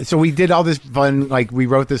to do it. So we did all this fun, like we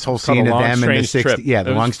wrote this whole scene of them in the 60s. Yeah,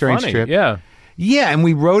 the long, strange trip. Yeah. Yeah, and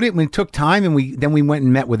we wrote it. We took time, and we went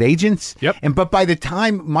and met with agents. Yep. But by the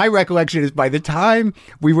time, my recollection is, by the time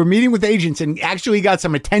we were meeting with agents and actually got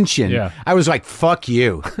some attention, I was like, "Fuck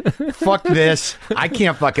you, fuck this. I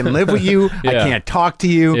can't fucking live with you. I can't talk to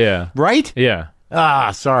you." Yeah. Right? Yeah.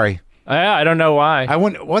 Sorry. I don't know why.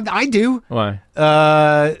 I do.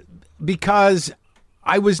 Why? Because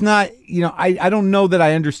I was not, I don't know that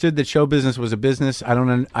I understood that show business was a business. I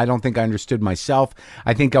don't think I understood myself.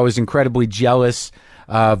 I think I was incredibly jealous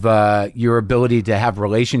of your ability to have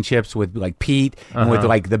relationships with like Pete and with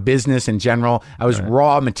like the business in general. I was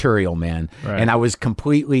raw material, man. Right. And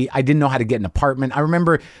I didn't know how to get an apartment. I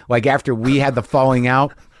remember like after we had the falling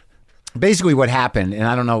out, basically what happened, and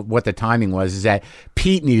I don't know what the timing was, is that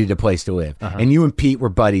Pete needed a place to live. And you and Pete were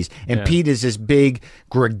buddies. And Pete is this big,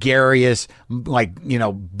 gregarious, like,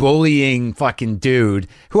 bullying fucking dude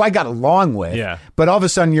who I got along with. Yeah. But all of a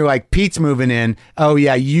sudden you're like, Pete's moving in. Oh,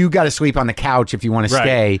 yeah, you got to sleep on the couch if you want to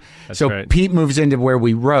stay. So Pete moves into where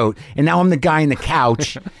we wrote. And now I'm the guy on the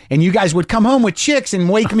couch. And you guys would come home with chicks and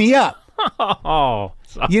wake me up. Oh,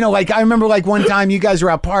 like I remember like one time you guys were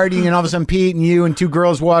out partying and all of a sudden Pete and you and two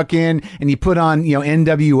girls walk in and you put on,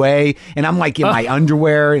 NWA and I'm like in my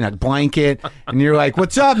underwear and a blanket and you're like,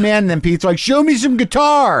 what's up, man? And then Pete's like, show me some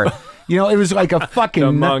guitar. It was like a fucking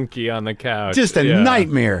the monkey on the couch. Just a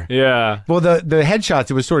nightmare. Yeah. Well, the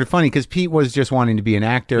headshots, it was sort of funny because Pete was just wanting to be an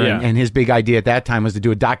actor and his big idea at that time was to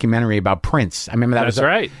do a documentary about Prince. I remember that. That's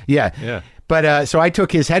right. Yeah. Yeah. But so I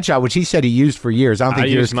took his headshot, which he said he used for years. I don't think I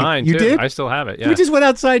he used mine, You too. did? I still have it, yeah. We just went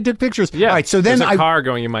outside and took pictures. Yeah. All right, so then there's a car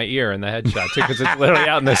going in my ear in the headshot, too, because it's literally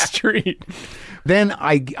out in the street. Then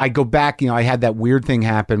I go back, I had that weird thing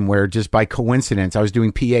happen where just by coincidence, I was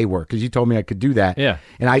doing PA work because you told me I could do that. Yeah.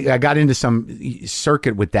 And I got into some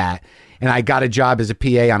circuit with that. And I got a job as a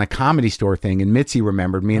PA on a Comedy Store thing, and Mitzi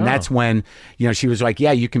remembered me, and that's when, she was like,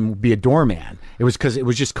 yeah, you can be a doorman. It was because it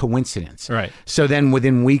was just coincidence. Right. So then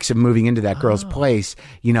within weeks of moving into that girl's place,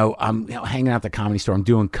 I'm hanging out at the Comedy Store, I'm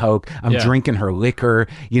doing coke, I'm drinking her liquor,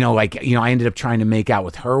 I ended up trying to make out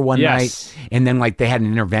with her one night, and then they had an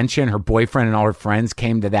intervention. Her boyfriend and all her friends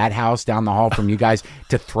came to that house down the hall from you guys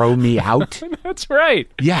to throw me out. That's right.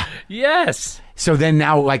 Yeah. Yes. So then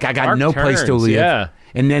now, I got Dark no place to turns, live. yeah.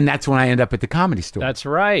 And then that's when I end up at the Comedy Store. That's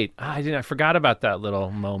right. I forgot about that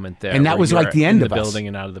little moment there. And that where was you like were the end in of the us. building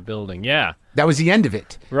and out of the building. Yeah. That was the end of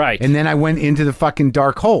it. Right. And then I went into the fucking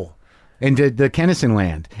dark hole, into the Kennison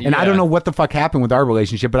land. And I don't know what the fuck happened with our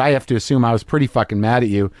relationship, but I have to assume I was pretty fucking mad at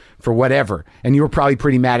you for whatever. And you were probably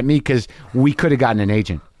pretty mad at me because we could have gotten an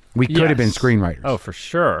agent. We could have been screenwriters. Oh, for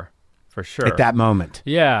sure. For sure. At that moment.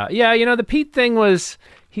 Yeah. Yeah. The Pete thing was,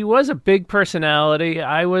 he was a big personality.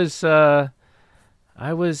 I don't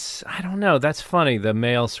know. That's funny. The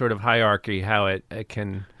male sort of hierarchy, how it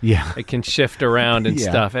can shift around and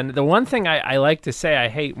stuff. And the one thing I like to say I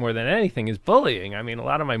hate more than anything is bullying. I mean, a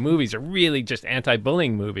lot of my movies are really just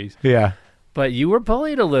anti-bullying movies. Yeah. But you were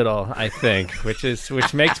bullied a little, I think, which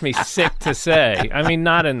makes me sick to say. I mean,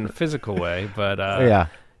 not in a physical way, but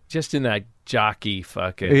just in that jockey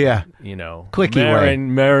fucking, clicky way.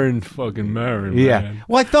 Maron, fucking Maron. Yeah. Man.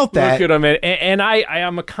 Well, I felt that. Look at him, and I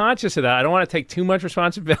am conscious of that. I don't want to take too much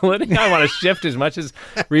responsibility. I want to shift as much as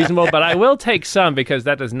reasonable, but I will take some because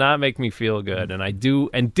that does not make me feel good. And I do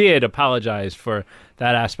and did apologize for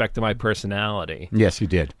that aspect of my personality. Yes, you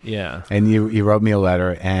did. Yeah. And you wrote me a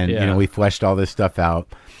letter, and we fleshed all this stuff out.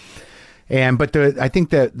 But I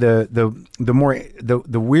think that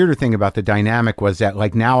the weirder thing about the dynamic was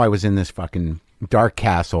that now I was in this fucking dark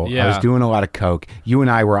castle. Yeah. I was doing a lot of coke. You and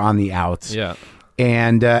I were on the outs. Yeah.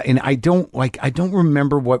 And I don't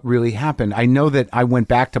remember what really happened. I know that I went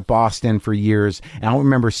back to Boston for years, and I don't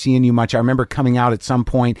remember seeing you much. I remember coming out at some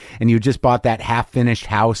point, and you just bought that half-finished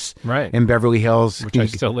house in Beverly Hills, which I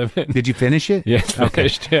still live in. Did you finish it? Yeah, it's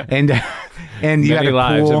finished. Okay. Yeah. And you Many had a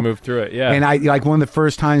lives pool. have moved through it. Yeah. And I one of the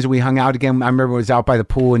first times we hung out again, I remember it was out by the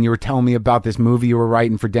pool, and you were telling me about this movie you were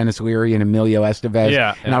writing for Dennis Leary and Emilio Estevez.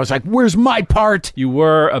 Yeah. And I was like, "Where's my part?" You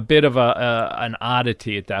were a bit of an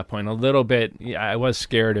oddity at that point. A little bit. I was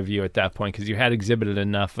scared of you at that point because you had exhibited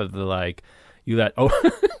enough of the your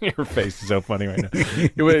face is so funny right now.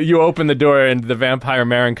 You open the door and the vampire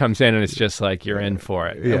Maron comes in, and it's just like you're in for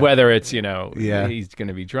it. Yeah. Whether it's he's going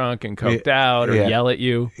to be drunk and coked out or yell at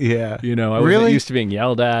you. Yeah. I was used to being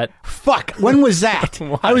yelled at. Fuck. When was that?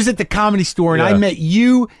 I was at the Comedy Store and I met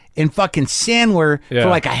you and fucking Sandler for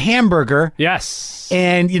like a hamburger. Yes.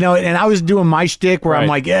 And, and I was doing my shtick where I'm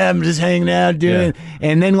like, I'm just hanging out doing it.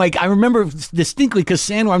 And then I remember distinctly because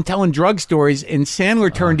Sandler, I'm telling drug stories, and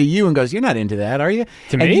Sandler turned to you and goes, "You're not into that, are you?"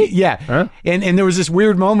 To me? Yeah. Huh? And there was this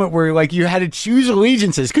weird moment where you had to choose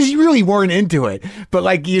allegiances because you really weren't into it. But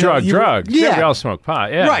drugs. Yeah. We all smoke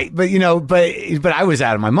pot. Yeah. Right. But, but I was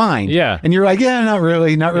out of my mind. Yeah. And you're like, yeah, not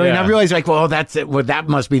really. And I realized that's it. Well, that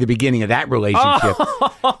must be the beginning of that relationship.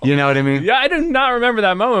 You know what I mean? Yeah, I do not remember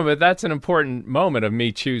that moment, but that's an important moment of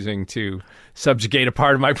me choosing to subjugate a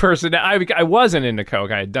part of my personality. I wasn't into coke.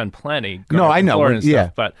 I had done plenty. No, I know. And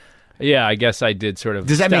stuff, but yeah, I guess I did sort of.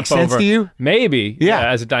 Does that make sense to you? Maybe. Yeah.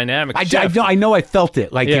 As a dynamic. I know. I felt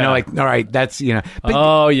it. All right, that's But,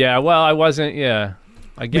 oh yeah. Well, I wasn't. Yeah.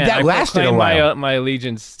 Again, that lasted a while. My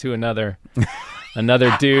allegiance to another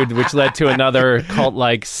dude, which led to another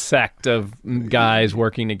cult-like sect of guys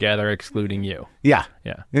working together, excluding you. Yeah.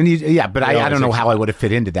 Yeah. And but I don't know how I would have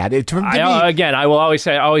fit into that. Again, I will always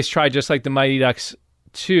say, I always try, just like the Mighty Ducks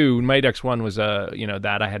 2. Mighty Ducks 1 was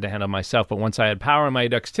that I had to handle myself, but once I had power in Mighty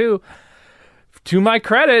Ducks 2, to my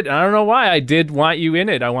credit, I don't know why, I did want you in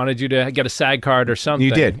it. I wanted you to get a SAG card or something.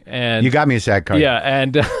 You did. And you got me a SAG card. Yeah,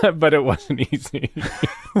 and but it wasn't easy.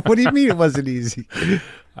 What do you mean it wasn't easy?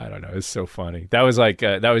 I don't know. It's so funny. That was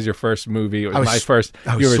that was your first movie. It was my first.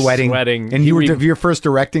 I was sweating. And you were your first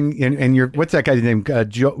directing. And what's that guy's name?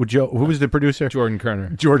 Joe. Who was the producer? Jordan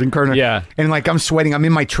Kerner. Yeah. And I'm sweating. I'm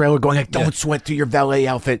in my trailer going, don't sweat through your valet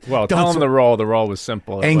outfit. Well, tell him the role. The role was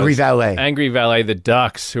simple. Angry valet. Angry valet. The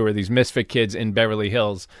Ducks, who are these misfit kids in Beverly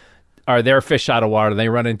Hills, are their fish out of water. They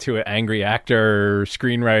run into an angry actor, or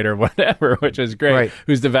screenwriter, whatever, which is great. Right.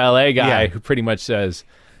 Who's the valet guy who pretty much says,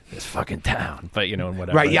 this fucking town. But, you know, and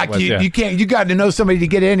whatever. Right, yeah, it was, you can't. You got to know somebody to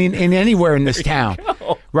get in anywhere in this town,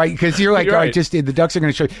 right? Because you're like, You're all right, right. just the ducks are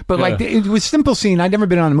going to show you. But like, it was simple scene. I'd never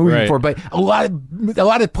been on a movie Right. before, but a lot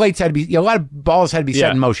of plates had to be, a lot of balls had to be set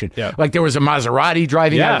Yeah. in motion. Yeah. Like there was a Maserati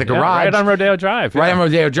driving out of the garage, right on Rodeo Drive. right yeah. on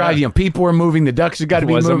Rodeo Drive. Yeah. You know, people were moving. The ducks had got to It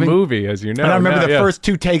be was moving. a movie, as you know. And I remember now, the yeah. first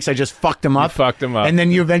 2 takes, I just fucked them up. fucked 'em up. And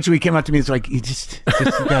then you eventually came up to me. It's like, you just you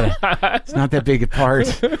gotta. It's not that big a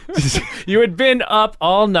part. You had been up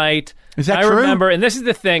all night. Is that I true? remember, and this is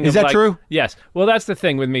the thing. Is of, that like, true? Yes. Well, that's the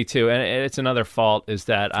thing with me too, and it's another fault is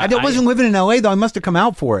that I wasn't living in L.A. though. I must have come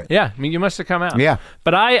out for it. Yeah, I mean, you must have come out. Yeah.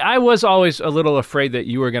 But I was always a little afraid that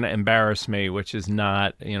you were going to embarrass me, which is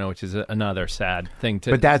not, which is another sad thing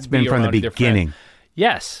to. But that's been be from the around a dear friend. beginning.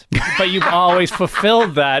 Yes, but you've always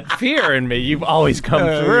fulfilled that fear in me. You've always come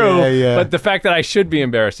through. yeah. But the fact that I should be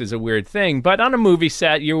embarrassed is a weird thing. But on a movie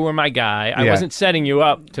set, you were my guy. I Yeah. wasn't setting you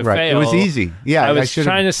up to Right. fail. It was easy. Yeah, I was should've-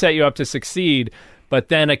 trying to set you up to succeed. But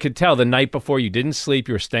then I could tell the night before you didn't sleep.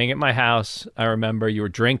 You were staying at my house. I remember you were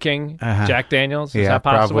drinking Jack Daniels. Is Yeah, that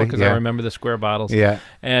possible? probably, Because yeah. I remember the square bottles. Yeah.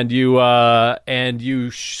 And you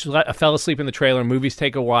fell asleep in the trailer. Movies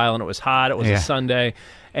take a while, and it was hot. It was Yeah. a Sunday,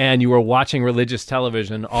 and you were watching religious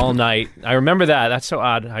television all night. I remember that. That's so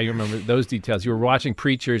odd how you remember those details. You were watching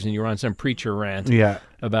preachers, and you were on some preacher rant. Yeah.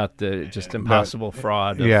 About the just impossible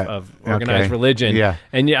fraud of, Yeah. of organized Okay. religion. Yeah.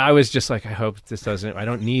 And yeah, I was just like, I hope this doesn't. I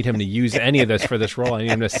don't need him to use any of this for this role. I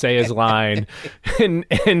need him to say his line and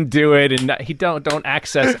do it. And he don't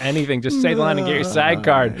access anything. Just say the line and get your SAG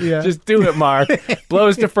card. Yeah. Just do it, Mark.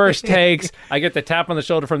 Blows to first takes. I get the tap on the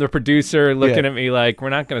shoulder from the producer, looking Yeah. at me like, we're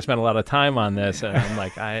not going to spend a lot of time on this. And I'm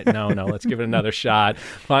like, no, let's give it another shot.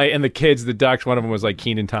 And the kids, the ducks, one of them was like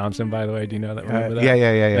Keenan Thompson, by the way. Do you know that? Remember that?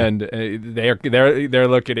 Yeah. And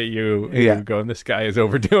they're looking at you. Yeah. And going, this guy is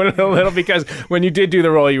overdoing it a little, because when you did do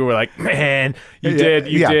the role, you were like, man, you did.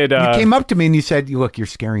 You came up to me and you said, "Look, you're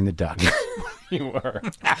scaring the ducks." You were.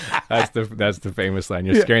 That's the famous line.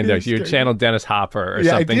 You're scaring ducks. You channeled Dennis Hopper or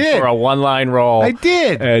Yeah, I something did. for a one-line role. I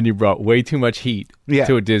did. And you brought way too much heat Yeah.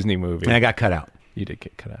 to a Disney movie. And I got cut out. You did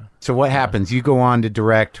get cut out. So what happens? You go on to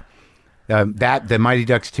direct the Mighty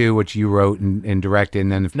Ducks 2, which you wrote and directed,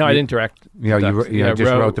 and then No, I didn't direct. You know, you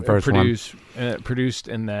just wrote the first one. Produced,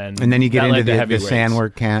 and then you get that into led to the Heavyweights.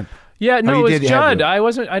 Sandler camp. Yeah, no, you it was did Judd.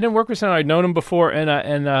 Heavyweight. I didn't work with Sandler. I'd known him before,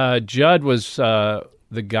 and Judd was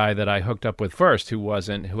the guy that I hooked up with first, who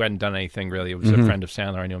hadn't done anything really. It was a friend of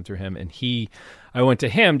Sandler. I knew him through him, and I went to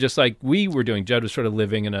him just like we were doing. Judd was sort of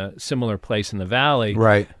living in a similar place in the Valley,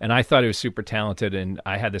 Right. And I thought he was super talented, and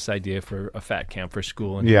I had this idea for a fat camp for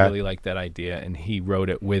school, and Yeah. he really liked that idea, and he wrote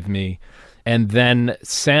it with me. And then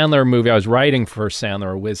Sandler movie, I was writing for Sandler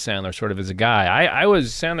or with Sandler, sort of as a guy.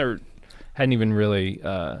 Sandler hadn't even really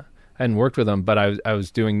hadn't worked with him, but I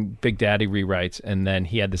was doing Big Daddy rewrites, and then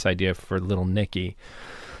he had this idea for Little Nicky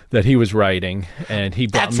that he was writing, and he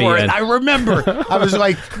brought That's me where in. I remember. I was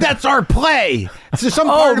like, "That's our play." So some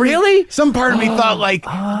part really? Part of me thought like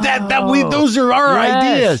those are our Yes.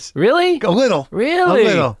 ideas. Really? A little. Really? A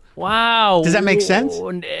little. Wow. Does that make sense?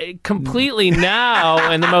 Completely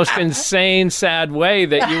now, in the most insane, sad way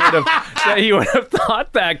that you would have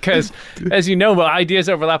thought that, because, as you know, ideas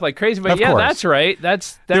overlap like crazy. But Of yeah, course. that's right.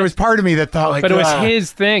 There was part of me that thought like, but it was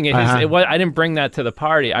his thing. I didn't bring that to the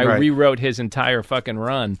party. I Right. rewrote his entire fucking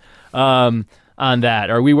run on that,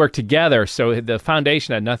 or we worked together. So the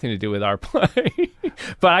foundation had nothing to do with our play.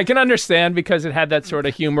 But I can understand, because it had that sort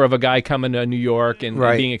of humor of a guy coming to New York and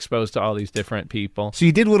Right. being exposed to all these different people. So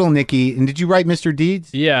you did Little Nicky, and did you write Mr.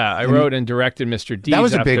 Deeds? Yeah, I wrote and directed Mr. Deeds. That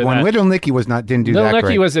was a big after one. that. Little Nicky didn't do Little that Nicky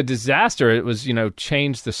great. was a disaster. It was,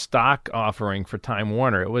 changed the stock offering for Time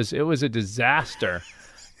Warner. It was a disaster.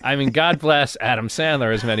 I mean, God bless Adam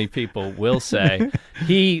Sandler, as many people will say.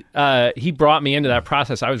 He brought me into that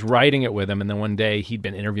process. I was writing it with him, and then one day he'd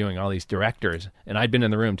been interviewing all these directors, and I'd been in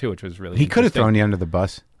the room too, which was really He could have interesting. thrown you under the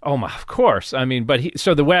bus. Oh my, of course. I mean,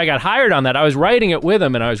 so the way I got hired on that, I was writing it with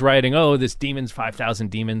him, and I was writing, this demons, 5,000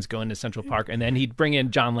 demons going to Central Park, and then he'd bring in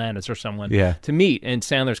John Landis or someone to meet, and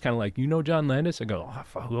Sandler's kind of like, John Landis? I go,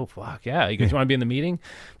 oh fuck, yeah. He goes, you want to be in the meeting?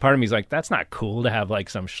 Part of me's like, that's not cool to have like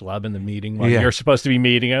some schlub in the meeting while you're supposed to be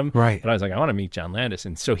meeting him. Right. But I was like, I want to meet John Landis,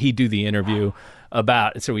 and so he'd do the interview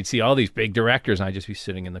so we'd see all these big directors, and I'd just be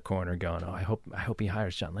sitting in the corner going, I hope he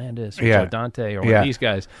hires John Landis or Joe Dante or one of these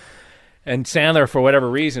guys. And Sandler, for whatever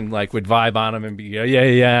reason, would vibe on him and be,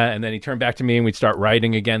 yeah. And then he turned back to me, and we'd start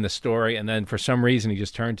writing again the story. And then for some reason, he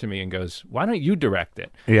just turned to me and goes, why don't you direct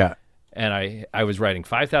it? Yeah. And I was writing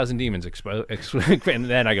 5,000 demons, and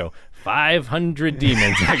then I go, 500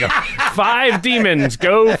 demons. I go, 5 demons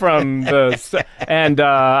go from the... And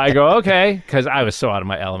I go, okay, because I was so out of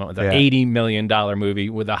my element with an $80 million movie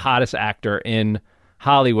with the hottest actor in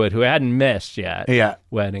Hollywood who I hadn't missed yet. Yeah.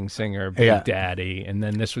 Wedding Singer, Big Daddy. And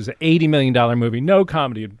then this was an $80 million movie, no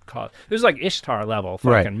comedy cost. This was like Ishtar level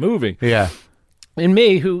fucking movie. Yeah. And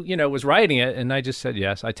me, who, was writing it, and I just said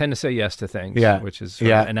yes. I tend to say yes to things, which is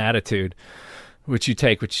sort of an attitude which you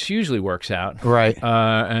take, which usually works out. Right.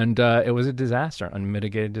 And it was a disaster,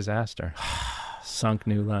 unmitigated disaster. Sunk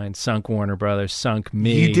New Line, sunk Warner Brothers, sunk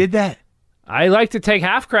me. You did that? I like to take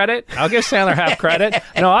half credit. I'll give Sandler half credit.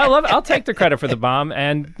 No, I'll take the credit for the bomb.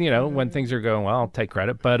 And, when things are going well, I'll take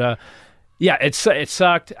credit. But, it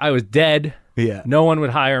sucked. I was dead. Yeah. No one would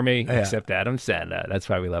hire me except Adam Sandler. That's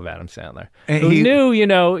why we love Adam Sandler. And who knew,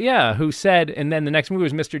 who said, and then the next movie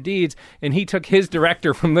was Mr. Deeds, and he took his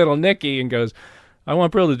director from Little Nicky and goes, I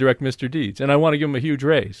want Brill to direct Mr. Deeds, and I want to give him a huge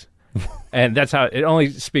raise. And that's how, it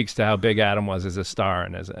only speaks to how big Adam was as a star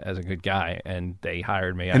and as a good guy, and they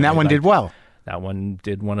hired me. And that one did well. That one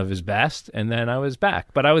did one of his best, and then I was back.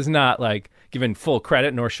 But I was not, given full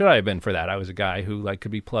credit, nor should I have been for that. I was a guy who,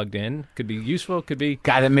 could be plugged in, could be useful, could be...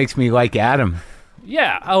 God, that makes me like Adam.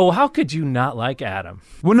 Yeah. Oh, how could you not like Adam?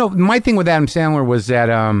 Well, no, my thing with Adam Sandler was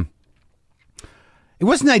that... It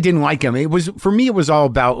wasn't that I didn't like him. It was, for me, it was all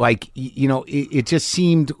about it just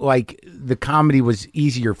seemed like the comedy was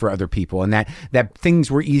easier for other people, and that things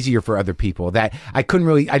were easier for other people. That I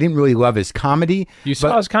didn't really love his comedy. You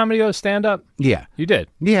saw his comedy though, stand up? Yeah. You did?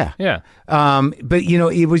 Yeah. Yeah. But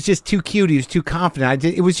it was just too cute. He was too confident.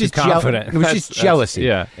 It was just confident. It was just jealousy.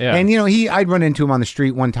 Yeah. And I'd run into him on the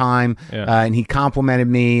street one time, and he complimented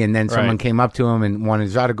me, and then someone came up to him and wanted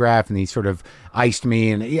his autograph, and he sort of iced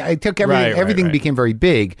me, and I took everything. Everything became very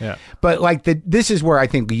big. Yeah. But this is where I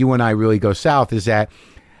think you and I really go south, is that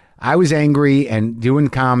I was angry and doing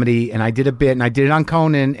comedy, and I did a bit, and I did it on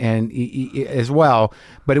Conan and as well.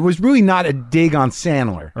 But it was really not a dig on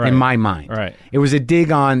Sandler in my mind. Right. It was a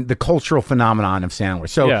dig on the cultural phenomenon of Sandler.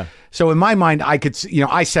 So in my mind, I could,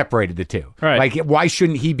 I separated the two. Right. Why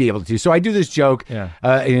shouldn't he be able to? So I do this joke, and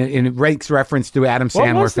it makes reference to Adam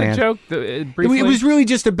Sandler What was fans. the joke? Briefly? It was really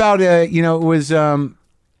just about it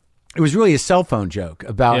was really a cell phone joke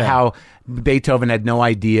about how Beethoven had no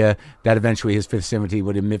idea that eventually his Fifth Symphony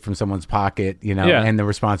would emit from someone's pocket, and the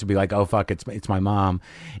response would be like, "Oh fuck, it's my mom,"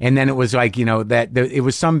 and then it was like it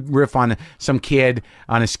was some riff on some kid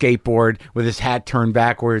on a skateboard with his hat turned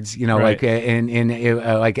backwards, like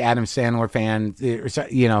like Adam Sandler fan, it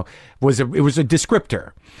was a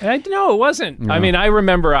descriptor. No, it wasn't. No. I mean, I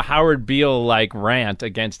remember a Howard Beale rant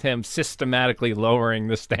against him systematically lowering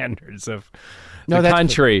the standards of the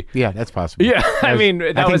country. That's possible. Yeah, I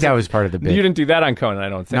think that was part of the bit. You didn't do that on Conan, I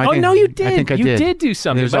don't think. No, you did. I think I did. You did do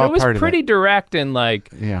something, but it was pretty direct and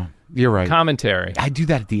Yeah, you're right. Commentary. I do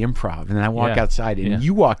that at the Improv, and then I walk outside, and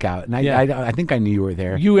you walk out, and I think I knew you were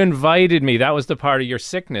there. You invited me. That was the part of your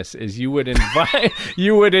sickness, is you would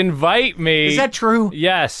invite me. Is that true?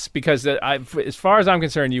 Yes, because as far as I'm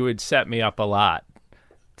concerned, you would set me up a lot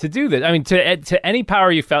to do this. I mean, to any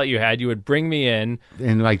power you felt you had, you would bring me in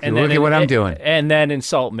and look at what I'm doing, and then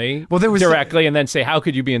insult me. Well, there was directly, and then say, "How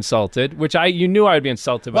could you be insulted?" Which you knew I would be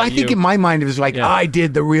insulted. Well, I think in my mind it was like, I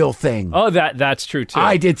did the real thing. Oh, that's true too.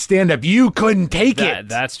 I did stand up. You couldn't take it.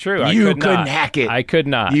 That's true. You couldn't hack it. I could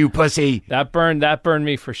not. You pussy. That burned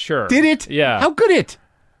me for sure. Did it? Yeah. How could it?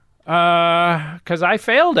 Because I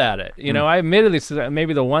failed at it. I admittedly said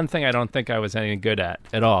maybe the one thing I don't think I was any good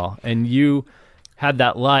at all, and you had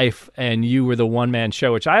that life, and you were the one-man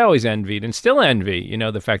show, which I always envied and still envy,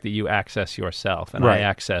 the fact that you access yourself, and I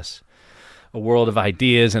access a world of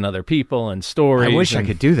ideas and other people and stories. I wish I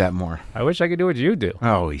could do that more. I wish I could do what you do.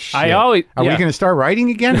 Holy shit. Are we going to start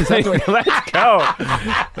writing again? Is that Let's go.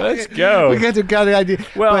 Let's go. We got the idea.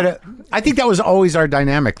 Well, but I think that was always our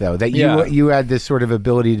dynamic, though, that you had this sort of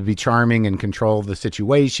ability to be charming and control the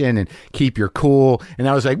situation and keep your cool. And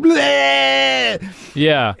I was like, bleh!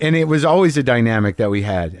 Yeah. And it was always a dynamic that we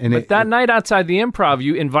had. And that night outside the Improv,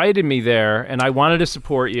 you invited me there, and I wanted to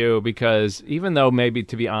support you because even though maybe,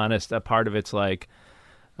 to be honest, a part of it's like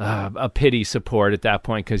a pity support at that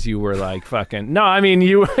point because you were like fucking... No, I mean,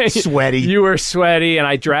 you were... Sweaty. You were sweaty, and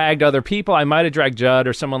I dragged other people. I might have dragged Judd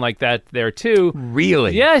or someone like that there, too.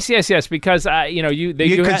 Really? Yes, because, Because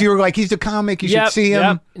you were like, he's a comic, you should see him.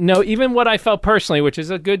 Yep. No, even what I felt personally, which is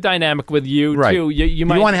a good dynamic with you, too. You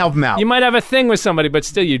might want to help him out. You might have a thing with somebody, but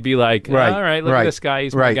still you'd be like, all right, look at this guy,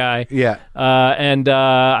 he's my guy. Yeah. And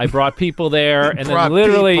I brought people there, and then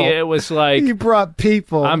literally it was like... You brought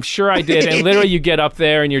people. I'm sure I did. And literally you get up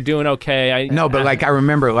there, and when you're doing okay. No, but like I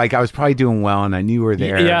remember, like I was probably doing well, and I knew you were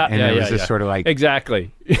there. And it was just sort of like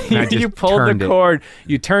exactly. just You pulled the cord.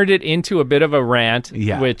 You turned it into a bit of a rant,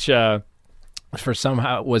 which for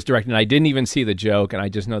somehow was directed. And I didn't even see the joke, and I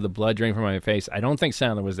just know the blood drained from my face. I don't think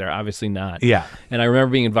Sandler was there. Obviously not. Yeah. And I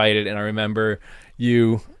remember being invited, and I remember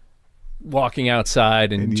you walking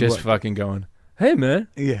outside and just fucking going, "Hey man,"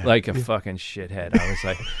 like a fucking shithead. I was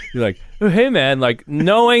like, "You're like, oh, hey man," like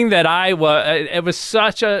knowing that it was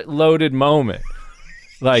such a loaded moment.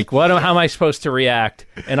 Like, how am I supposed to react?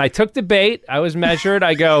 And I took the bait. I was measured.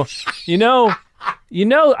 I go, you know,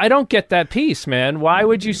 I don't get that piece, man. Why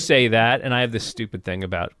would you say that? And I have this stupid thing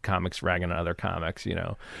about comics ragging on other comics.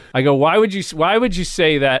 I go, why would you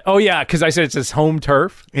say that? Oh yeah, because I said it's his home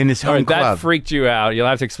turf in his home club. That freaked you out. You'll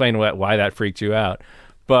have to explain why that freaked you out.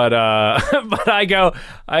 But but I go,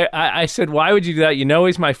 I said, why would you do that?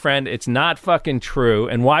 He's my friend. It's not fucking true.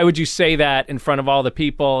 And why would you say that in front of all the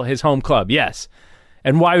people? His home club, yes.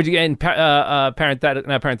 And why would you? And not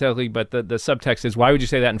parenthetically, but the subtext is, why would you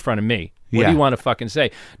say that in front of me? What do you want to fucking say?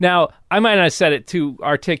 Now, I might not have said it too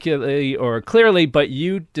articulately or clearly, but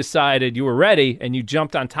you decided you were ready, and you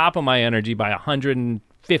jumped on top of my energy by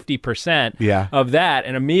 150% of that,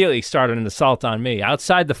 and immediately started an assault on me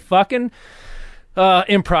outside the fucking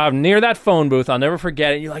improv near that phone booth. I'll never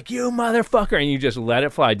forget it. You're like, you motherfucker, and you just let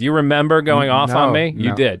it fly. Do you remember going off on me?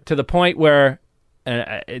 You did, to the point where,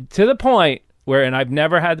 and I've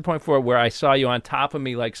never had the point before where I saw you on top of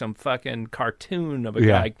me like some fucking cartoon of a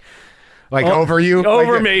guy. Like over you?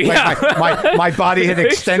 Over me, my body had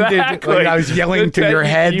extended. Exactly. Like I was yelling to your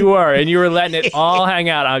head. You were, and you were letting it all hang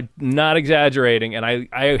out. I'm not exaggerating. And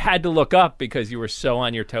I had to look up because you were so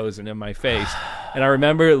on your toes and in my face. And I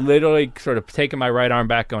remember literally sort of taking my right arm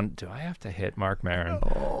back going, do I have to hit Marc Maron?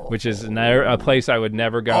 Which is a place I would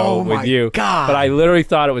never go with you. God. But I literally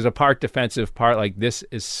thought it was a part defensive, part like this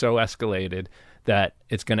is so escalated that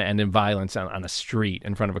it's going to end in violence on a street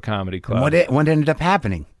in front of a comedy club. What ended up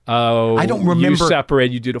happening? Oh, I don't remember. You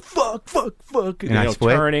separated. You did a fuck, and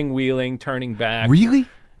turning, wheeling, turning back. Really?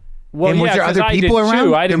 Well, and was there other people around?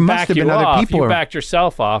 Too. I didn't there must back have been you other off. people You around. backed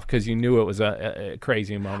yourself off because you knew it was a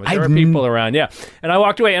crazy moment. There were people around, and I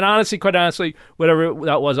walked away. And quite honestly, whatever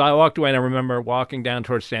that was, I walked away, and I remember walking down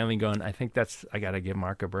towards Stanley, going, "I think I got to give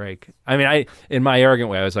Marc a break." I mean, in my arrogant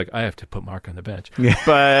way, I was like, "I have to put Marc on the bench."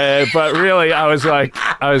 Yeah. But really, I was like,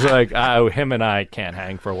 him and I can't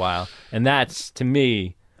hang for a while, and that's to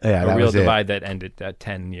me a real divide that ended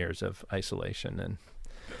 10 years of isolation and.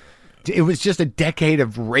 It was just a decade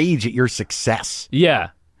of rage at your success. Yeah.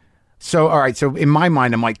 So, all right. So in my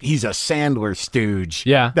mind, I'm like, he's a Sandler stooge.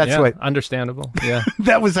 Yeah. That's what. Understandable. Yeah.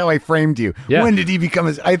 That was how I framed you. Yeah. When did he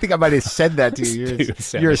become I think I might have said that to you.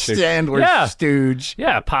 You're a Sandler stooge.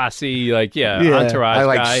 Yeah. Posse, entourage I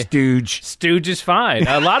like guy. stooge. Stooge is fine.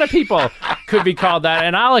 A lot of people could be called that,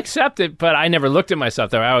 and I'll accept it, but I never looked at myself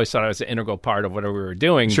there. I always thought I was an integral part of whatever we were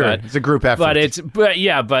doing. Sure. But, it's a group effort.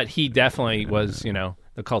 But he definitely was,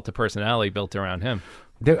 the cult of personality built around him.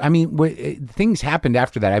 Things happened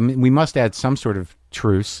after that. I mean, we must have had some sort of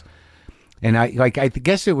truce, and I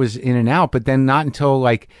guess it was in and out. But then not until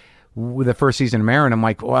with the first season of Maron, I'm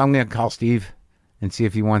like, well, I'm going to call Steve and see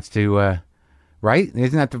if he wants to. Right?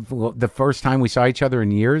 Isn't that the first time we saw each other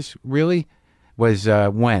in years? Really? Was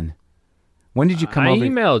when? When did you come over? I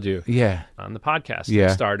emailed you. Yeah. On the podcast. Yeah.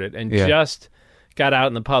 Started and just got out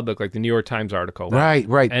in the public, like the New York Times article. Right.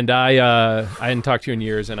 And I hadn't talked to you in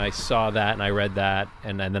years, and I saw that, and I read that,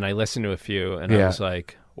 and then I listened to a few, and I was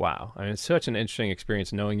like, wow. I mean, it's such an interesting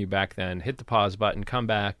experience knowing you back then. Hit the pause button, come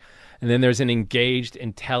back, and then there's an engaged,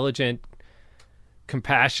 intelligent,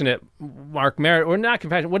 compassionate Marc Maron, or not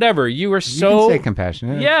compassionate, whatever. You were so... You can say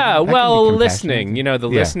compassionate. Yeah, well, listening, the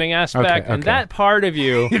listening aspect, and that part of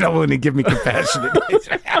you... You don't want to give me compassionate.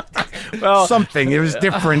 Well, something. It was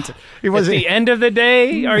different. It was at the end of the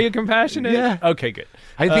day. Are you compassionate? Yeah. Okay, good.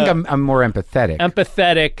 I think I'm more empathetic.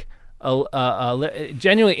 Empathetic,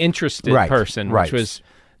 genuinely interested person,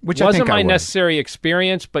 which wasn't my necessary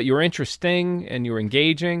experience, but you were interesting and you were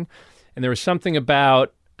engaging, and there was something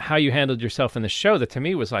about how you handled yourself in the show that to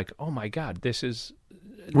me was like, oh my God, this is.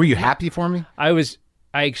 Were you happy for me?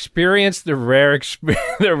 I experienced the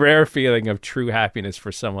rare feeling of true happiness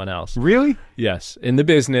for someone else. Really? Yes. In the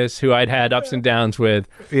business, who I'd had ups and downs with.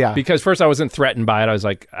 Yeah. Because first I wasn't threatened by it. I was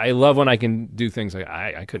like, I love when I can do things like,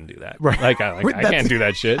 I couldn't do that. Right. I can't do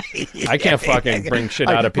that shit. I can't fucking bring shit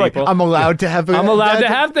out of people. I'm allowed to have to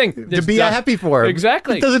have things. To be happy for him.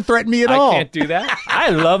 Exactly. It doesn't threaten me at all. I can't do that. I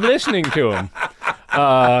love listening to him.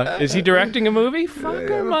 Is he directing a movie?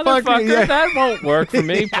 Fucker, motherfucker. yeah. That won't work for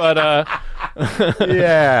me. But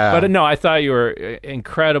Yeah. but no, I thought you were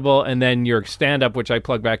incredible. And then your stand-up, which I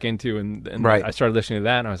plugged back into, and Right. I started listening to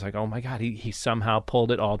that, and I was like, oh my God, he somehow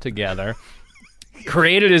pulled it all together,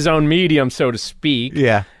 created his own medium, so to speak,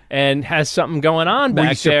 Yeah. and has something going on Were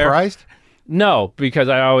back you there. surprised? No, because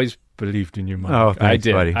I always believed in you, Mark. Oh, thanks, I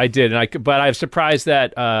did. buddy. I did, but I was surprised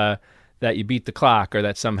that that you beat the clock, or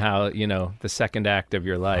that somehow the second act of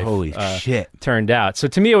your life Holy shit. turned out. So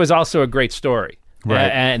to me, it was also a great story,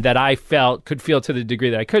 Right. and that I could feel to the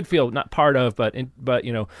degree that I could feel, not part of, but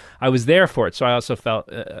I was there for it. So I also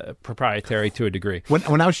felt proprietary to a degree.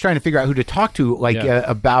 When I was trying to figure out who to talk to,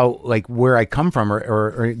 about where I come from,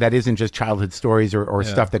 or that isn't just childhood stories or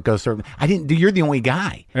stuff that goes through. You're the only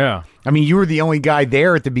guy. Yeah. I mean, you were the only guy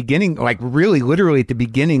there at the beginning, really, literally at the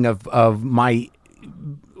beginning of my,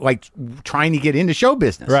 trying to get into show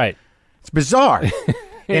business. Right. It's bizarre.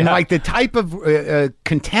 And the type of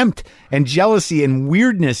contempt and jealousy and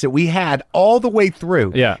weirdness that we had all the way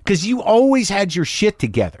through. Yeah. Because you always had your shit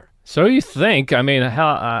together. So you think? I mean, hell,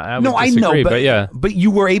 I would No, I disagree, know, but yeah. But you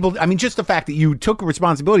were able. I mean, just the fact that you took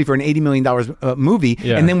responsibility for an $80 million movie,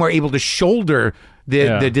 Yeah. and then were able to shoulder the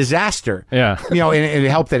Yeah. disaster. Yeah. and it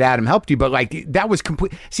helped that Adam helped you. But that was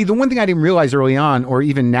complete. See, the one thing I didn't realize early on, or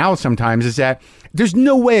even now sometimes, is that there's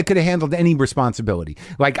no way I could have handled any responsibility.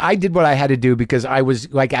 I did what I had to do because I was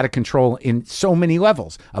out of control in so many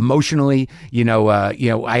levels. Emotionally,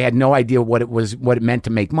 I had no idea what it meant to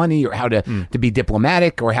make money, or how to be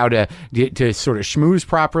diplomatic, or how to sort of schmooze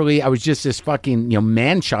properly. I was just this fucking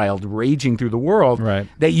man child raging through the world, Right.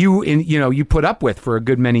 that you put up with for a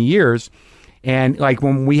good many years. And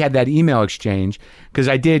when we had that email exchange, because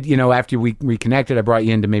I did, after we reconnected, I brought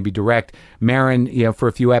you in to maybe direct Maron, for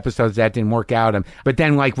a few episodes. That didn't work out. But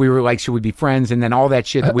then we were should we be friends? And then all that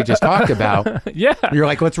shit that we just talked about. Yeah. You're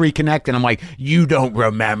like, let's reconnect. And I'm like, you don't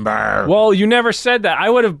remember. Well, you never said that. I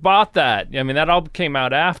would have bought that. I mean, that all came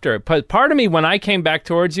out after. But part of me, when I came back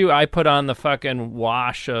towards you, I put on the fucking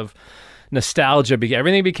wash of nostalgia.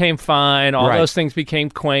 Everything became fine. All Right. those things became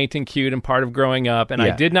quaint and cute and part of growing up. And I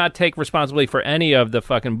Yeah. did not take responsibility for any of the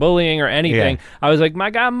fucking bullying or anything. Yeah. I was like, my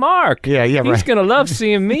guy Mark. Yeah, He's right. going to love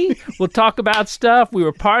seeing me. We'll talk about stuff. We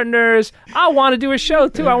were partners. I want to do a show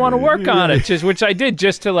too. I want to work on it, which I did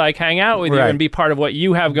just to hang out with you Right. and be part of what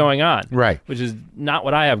you have going on. Right. Which is not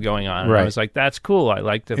what I have going on. And Right. I was like, that's cool. I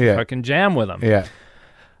like to Yeah. fucking jam with them. Yeah.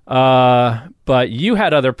 But you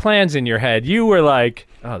had other plans in your head. You were like,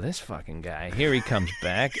 oh, this fucking guy, here he comes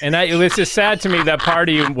back. And it's just sad to me that part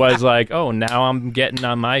of you was like, oh, now I'm getting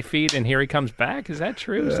on my feet and here he comes back. Is that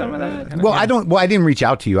true? Some of that? Well, I didn't reach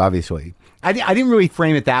out to you, obviously. I didn't really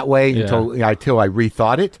frame it that way until I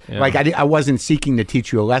rethought it. Yeah. I wasn't seeking to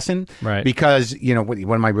teach you a lesson, Right. Because what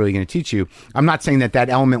am I really going to teach you? I'm not saying that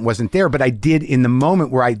element wasn't there, but I did in the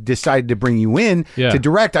moment where I decided to bring you in Yeah. to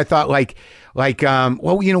direct. I thought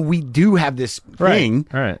we do have this thing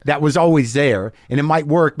Right. that was always there, and it might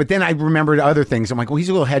work. But then I remembered other things. I'm like, well, he's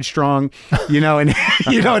a little headstrong, and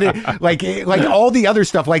like all the other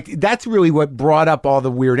stuff. That's really what brought up all the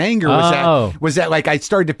weird anger. Was that I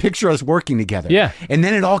started to picture us working together. Yeah. And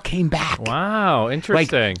then it all came back. Wow,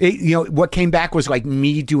 interesting. What came back was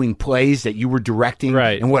me doing plays that you were directing,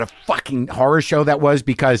 Right. and what a fucking horror show that was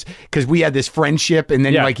because we had this friendship, and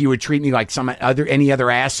then Yeah. you would treat me like any other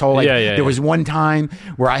asshole. There was one time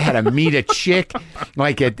where I had to meet a chick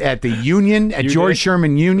at the Union, at George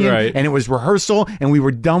Sherman Union, Right. and it was rehearsal, and we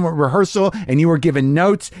were done with rehearsal, and you were giving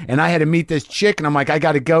notes, and I had to meet this chick, and I'm like, I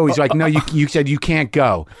got to go. He's like, no, you said you can't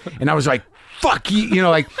go, and I was like, fuck you,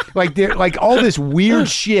 all this weird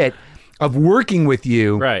shit of working with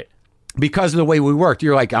you, Right. because of the way we worked.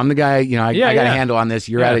 You're like, I'm the guy, I got a handle on this.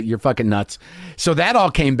 You're Yeah. at it. You're fucking nuts. So that all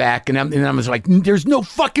came back, and I was like, there's no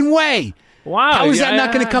fucking way. Wow. How is that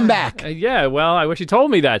not going to come back? Yeah, well, I wish you told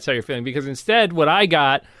me that's how you're feeling, because instead what I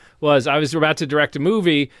got was I was about to direct a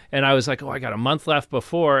movie, and I was like, oh, I got a month left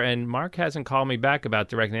before, and Mark hasn't called me back about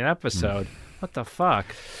directing an episode. What the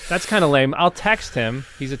fuck? That's kind of lame. I'll text him.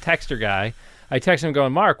 He's a texter guy. I text him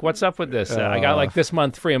going, Mark, what's up with this? I got this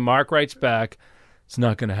month free, and Mark writes back, it's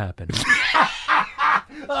not going to happen.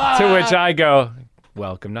 To which I go,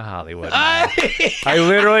 welcome to Hollywood. Man. I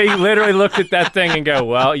literally looked at that thing and go,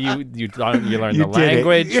 well, you learned the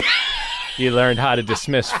language. You learned how to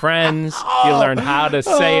dismiss friends. You learned how to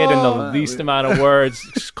say it in the least amount of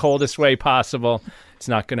words, coldest way possible. It's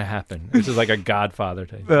not going to happen. This is like a Godfather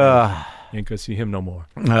type. You ain't going to see him no more.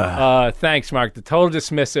 Thanks, Mark. The total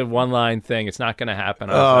dismissive one-line thing, it's not going to happen.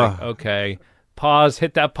 I was like, okay. pause,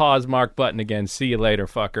 hit that pause mark button again. See you later,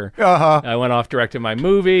 fucker. Uh-huh. I went off, directed my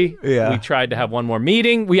movie. Yeah. We tried to have one more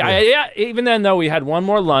meeting. Even then, though, we had one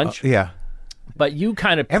more lunch. Yeah. But you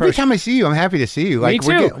kind of Every time I see you, I'm happy to see you. Me Like,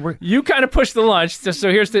 too. You kind of pushed the lunch. So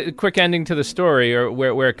here's the quick ending to the story, or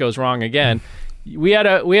where it goes wrong again. We had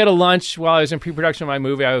a lunch while I was in pre-production of my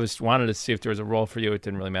movie. I wanted to see if there was a role for you. It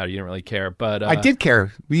didn't really matter. You didn't really care, but I did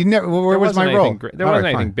care. You never. Where was my role? There wasn't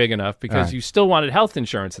anything big enough because you still wanted health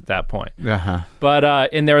insurance at that point. Uh-huh. But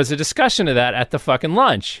and there was a discussion of that at the fucking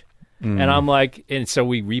lunch. And I'm like, and so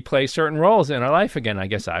we replay certain roles in our life again. I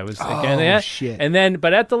guess I was again that. Shit. And then,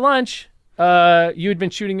 but at the lunch, you had been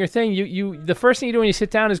shooting your thing. You the first thing you do when you sit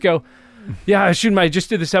down is go, yeah, I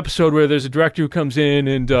just did this episode where there's a director who comes in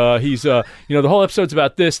and he's the whole episode's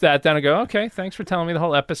about this, that. Then I go, okay, thanks for telling me the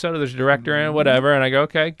whole episode. There's a director in it, whatever. And I go,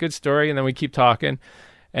 okay, good story. And then we keep talking.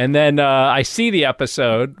 And then I see the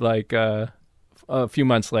episode like a few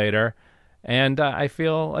months later. And I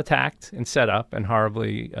feel attacked and set up and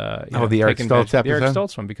horribly the Eric Stoltz episode? The Eric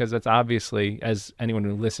Stoltz one, because that's obviously, as anyone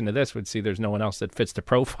who listened to this would see, there's no one else that fits the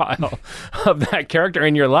profile of that character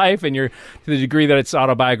in your life. And to the degree that it's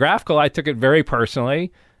autobiographical, I took it very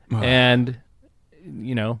personally. And,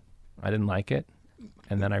 I didn't like it.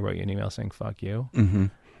 And then I wrote you an email saying, fuck you. Mm-hmm.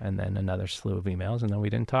 And then another slew of emails. And then we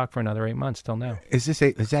didn't talk for another 8 months till now. Is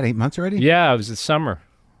that 8 months already? Yeah, it was the summer.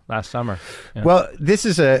 Last summer. Yeah. Well, this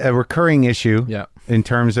is a recurring issue in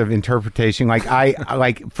terms of interpretation. Like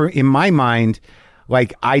in my mind,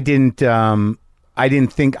 like I thought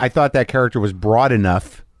that character was broad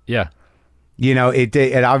enough. Yeah.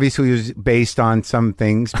 It obviously was based on some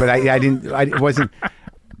things, but I didn't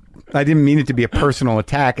mean it to be a personal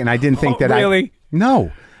attack, and I didn't think that really?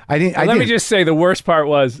 No. I didn't. Let me just say the worst part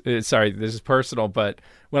was, sorry, this is personal, but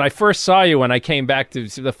when I first saw you, when I came back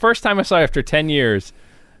the first time I saw you after 10 years,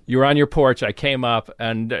 you were on your porch. I came up,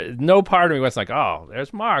 and no part of me was like, oh,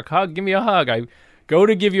 there's Mark. Give me a hug. I go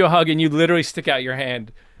to give you a hug, and you literally stick out your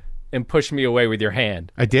hand and push me away with your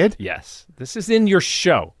hand. I did? Yes. This is in your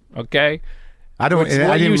show, okay?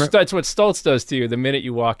 That's what Stoltz does to you the minute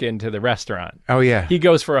you walk into the restaurant. Oh, yeah. He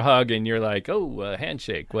goes for a hug, and you're like, oh,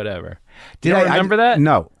 handshake, whatever. Did I remember that?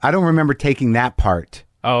 No. I don't remember taking that part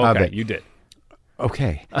of it. You did.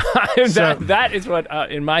 Okay. That is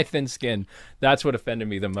what, in my thin skin, that's what offended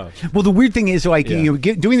me the most. Well, the weird thing is, like,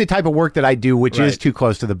 doing the type of work that I do, which is too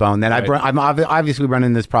close to the bone, that I'm obviously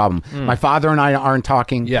running this problem. My father and I aren't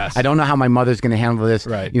talking. Yes. I don't know how my mother's going to handle this.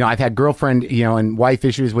 Right. I've had girlfriend, and wife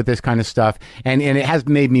issues with this kind of stuff, and it has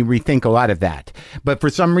made me rethink a lot of that. But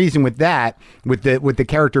for some reason with that, with the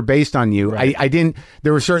character based on you, I didn't,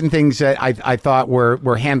 there were certain things that I thought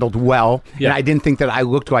were handled well, and I didn't think that I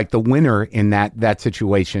looked like the winner in that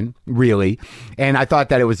situation, really. And I thought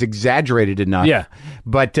that it was exaggerated enough. Yeah.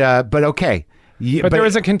 But okay. But there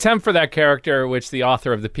was a contempt for that character, which the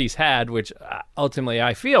author of the piece had, which ultimately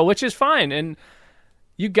I feel, which is fine. And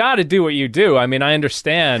you got to do what you do. I mean, I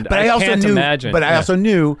understand. But I also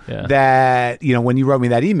knew that, when you wrote me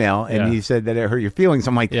that email and you said that it hurt your feelings,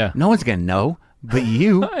 I'm like, no one's going to know. But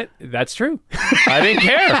you. That's true. I didn't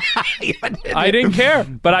care. I didn't care.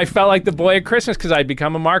 But I felt like the boy at Christmas because I'd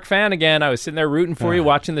become a Marc fan again. I was sitting there rooting for you,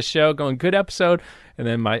 watching the show, going, good episode. And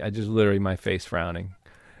then my face frowning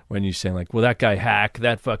when you say, like, well, that guy hack,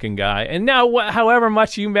 that fucking guy. And now, however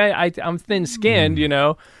much you may, I'm thin-skinned,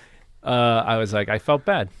 I was like, I felt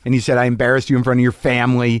bad. And you said I embarrassed you in front of your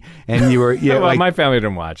family, and you were, well, my family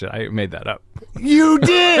didn't watch it. I made that up. You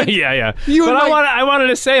did. Yeah. I wanted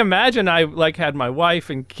to say, imagine I had my wife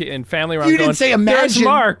and family around. You didn't say imagine. There's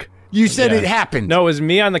Mark. You said it happened. No, it was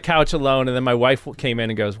me on the couch alone, and then my wife came in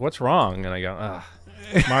and goes, "What's wrong?" And I go, "Ugh,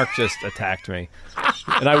 Mark just attacked me,"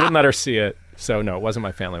 and I wouldn't let her see it. So no, it wasn't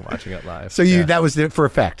my family watching it live. So that was for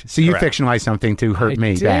effect. So you fictionalized something to hurt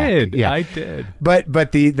me back. Yeah, I did. But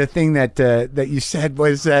the thing that you said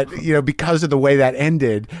was that because of the way that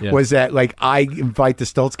ended was that like I invite the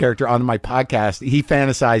Stoltz character onto my podcast. He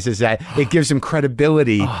fantasizes that it gives him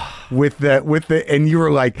credibility with the and you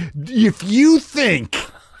were like, if you think.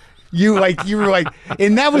 You were like,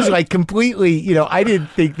 and that was like completely, I didn't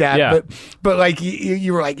think that, but like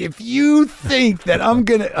you were like, if you think that I'm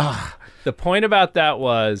gonna. The point about that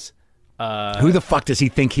was, who the fuck does he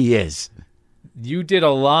think he is? You did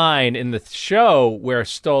a line in the show where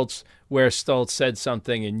Stoltz said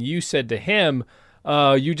something, and you said to him,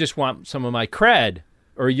 "You just want some of my cred,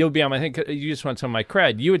 or you'll be on my thing. You just want some of my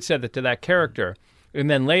cred." You had said that to that character, and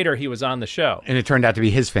then later he was on the show, and it turned out to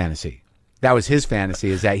be his fantasy. That was his fantasy,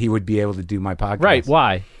 is that he would be able to do my podcast. Right?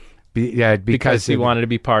 Why? Because he wanted to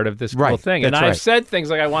be part of this cool thing. And I've said things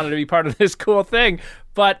like, I wanted to be part of this cool thing,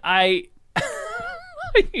 but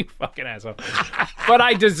You fucking asshole. But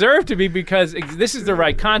I deserve to be because this is the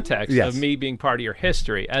right context Yes. of me being part of your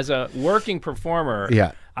history. As a working performer,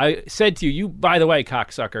 Yeah. I said to you, by the way,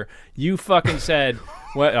 cocksucker, you fucking said,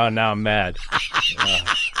 what? Oh, now I'm mad.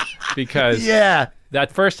 Because Yeah.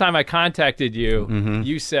 that first time I contacted you, Mm-hmm.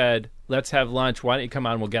 you said, let's have lunch. Why don't you come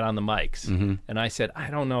on? We'll get on the mics. Mm-hmm. And I said, I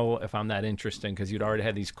don't know if I'm that interesting because you'd already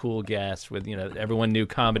had these cool guests with, everyone knew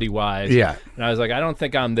comedy-wise. Yeah. And I was like, I don't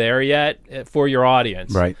think I'm there yet for your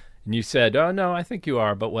audience. Right. And you said, oh, no, I think you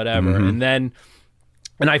are, but whatever.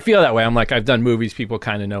 And I feel that way. I'm like, I've done movies. People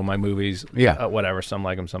kind of know my movies. Yeah. Whatever. Some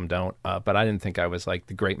like them, some don't. But I didn't think I was like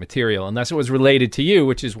the great material unless it was related to you,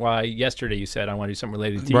 which is why yesterday you said, I want to do something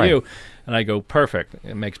related to you. And I go, perfect.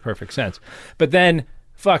 It makes perfect sense. But then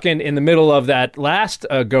fucking in the middle of that last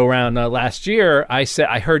go-round last year, I said,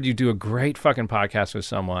 I heard you do a great fucking podcast with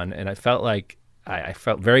someone. And I felt like I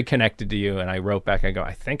felt very connected to you. And I wrote back, I go,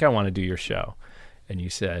 I think I want to do your show. And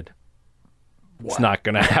you said, it's not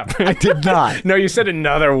going to happen. I did not. No, you said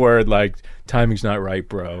another word like timing's not right,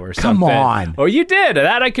 bro, or something. Come on. Oh, you did.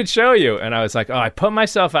 That I could show you. And I was like, oh, I put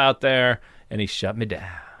myself out there and he shut me down.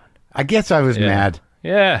 I guess I was mad.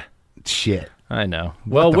 Yeah. Shit. I know.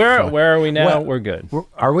 Well, the where fuck? are we now? Well, We're good.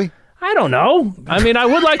 Are we? I don't know. I mean, I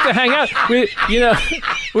would like to hang out. We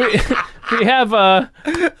have I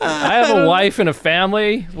have a wife and a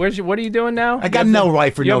family. What are you doing now? I got no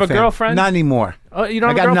wife or you no have a family. girlfriend? Not anymore. Oh, you don't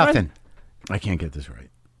I have a got girlfriend? nothing. I can't get this right.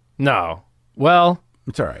 No. Well,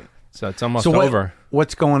 It's all right. so it's almost So over.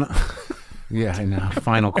 What's going on? Yeah, I know.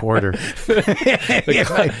 Final quarter.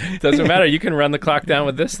 Doesn't matter. You can run the clock down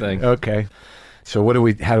with this thing. Okay. So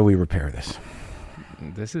how do we repair this?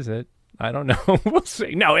 This is it. I don't know. We'll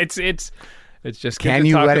see. No, it's just good Can to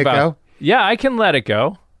you talk let it about. go? Yeah, I can let it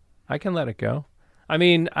go. I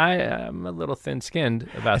mean, I'm a little thin-skinned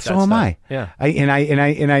about that. So am stuff. I. Yeah.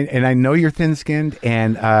 I know you're thin-skinned,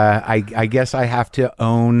 and I guess I have to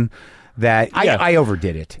own that I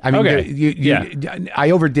overdid it. I mean, Okay.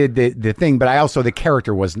 I overdid the thing, but the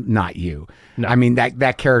character was not you. No. I mean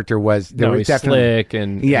that character was He's definitely slick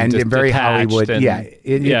and and just very detached Hollywood. and,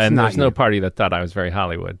 It's and not there's no you. party that thought I was very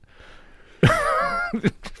Hollywood.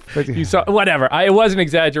 But- You saw whatever. It was an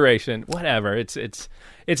exaggeration. Whatever.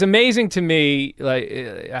 It's amazing to me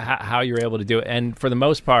like how you're able to do it. And for the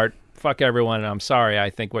most part, fuck everyone. And I'm sorry. I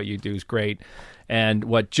think what you do is great. And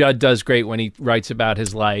what Judd does great when he writes about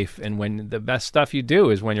his life, and when the best stuff you do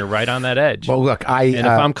is when you're right on that edge. Well, look, and if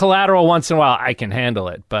I'm collateral once in a while, I can handle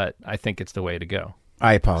it. But I think it's the way to go.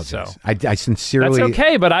 I apologize. So- I sincerely. That's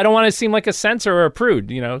okay, but I don't want to seem like a censor or a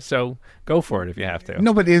prude, So go for it if you have to.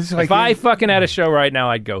 No, but it's like if I fucking had a show right now,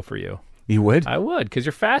 I'd go for you. you would I would, because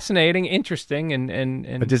you're fascinating, interesting, and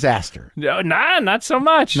a disaster. no, not so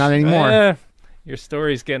much. Not anymore. Your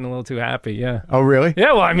story's getting a little too happy. Yeah. Oh, really?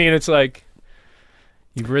 Yeah. Well, I mean, it's like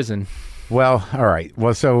you've risen. Well, all right.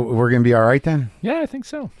 Well, so we're gonna be all right then. Yeah, I think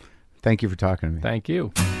so. Thank you for talking to me. Thank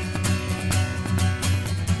you.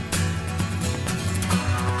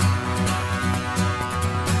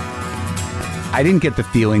 I didn't get the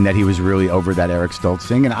feeling that he was really over that Eric Stoltz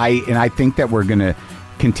thing, and I think that we're gonna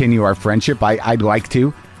continue our friendship. I'd like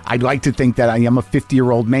to. I'd like to think that I'm a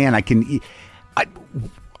 50-year-old man.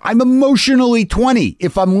 I'm emotionally 20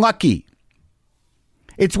 if I'm lucky.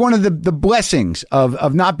 It's one of the blessings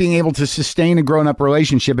of not being able to sustain a grown-up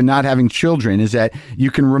relationship and not having children is that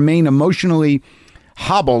you can remain emotionally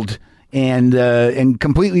hobbled and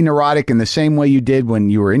completely neurotic in the same way you did when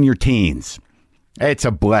you were in your teens. It's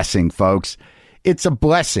a blessing, folks. It's a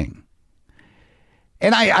blessing.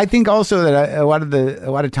 And I think also that a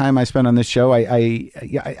lot of time I spend on this show, I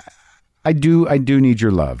do need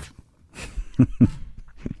your love.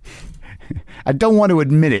 I don't want to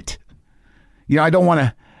admit it. I don't want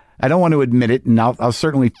to admit it, and I'll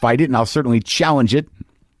certainly fight it, and I'll certainly challenge it.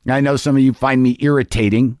 I know some of you find me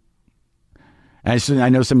irritating. And I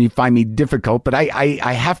know some of you find me difficult, but I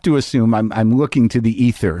have to assume I'm looking to the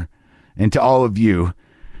ether and to all of you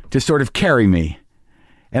to sort of carry me.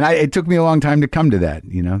 And it took me a long time to come to that,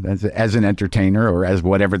 as an entertainer or as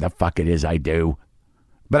whatever the fuck it is I do.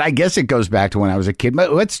 But I guess it goes back to when I was a kid.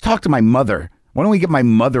 But let's talk to my mother. Why don't we get my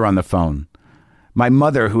mother on the phone? My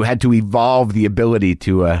mother, who had to evolve the ability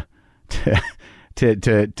to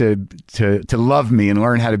love me and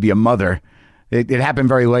learn how to be a mother. It happened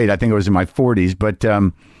very late. I think it was in my 40s. But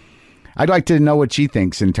I'd like to know what she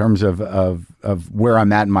thinks in terms of where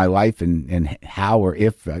I'm at in my life and how or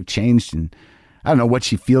if I've changed. And I don't know what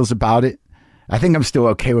she feels about it. I think I'm still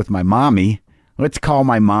okay with my mommy. Let's call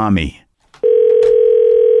my mommy.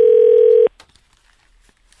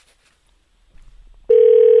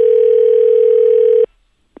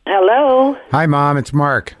 Hello. Hi, Mom. It's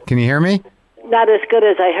Mark. Can you hear me? not as good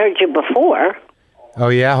as I heard you before. Oh,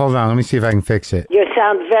 yeah? Hold on. Let me see if I can fix it. You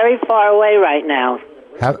sound very far away right now.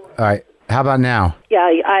 All right. How about now? Yeah,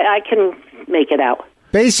 I can make it out.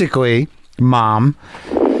 Basically, Mom,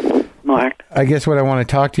 Mark. I guess what I want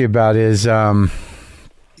to talk to you about is,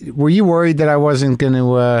 were you worried that I wasn't going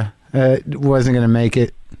to make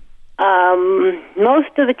it?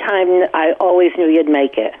 Most of the time, I always knew you'd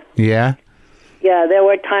make it. Yeah? Yeah, there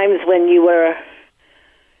were times when you were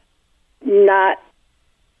not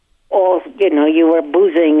all, you were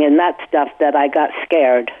boozing and that stuff that I got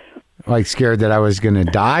scared. Like scared that I was going to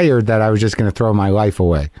die or that I was just going to throw my life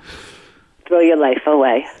away? Throw your life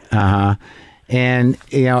away. Uh-huh. And,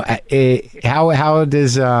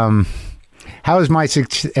 has my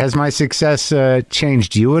success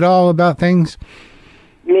changed you at all about things?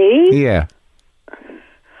 Me? Yeah.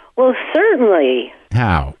 Well, certainly.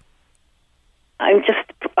 How? I'm just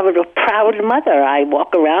a proud mother. I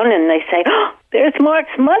walk around and they say, oh, there's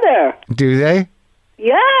Mark's mother. Do they?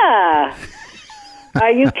 Yeah.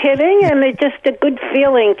 Are you kidding? And it's just a good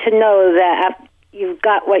feeling to know that you've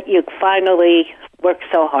got what you finally worked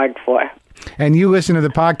so hard for. And you listen to the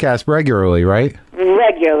podcast regularly, right?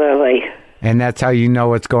 Regularly. And that's how you know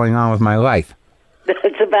what's going on with my life.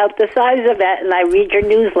 It's about the size of it, and I read your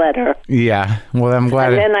newsletter. Yeah. Well, I'm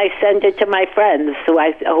glad. And then I send it to my friends who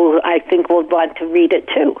I think will want to read it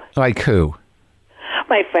too. Like who?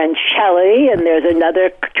 My friend Shelley, and there's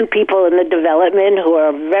another 2 people in the development who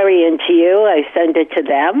are very into you. I send it to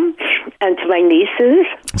them and to my nieces.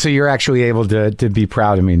 So you're actually able to be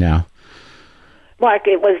proud of me now. Mark,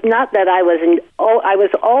 it was not that I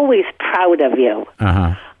was always proud of you.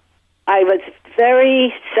 Uh-huh. I was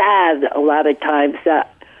very sad a lot of times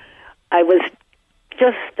that I was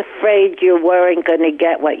just afraid you weren't going to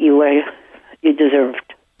get what you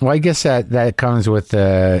deserved. Well, I guess that comes with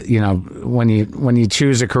when you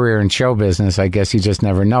choose a career in show business, I guess you just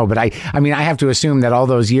never know. But I mean, I have to assume that all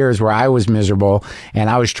those years where I was miserable and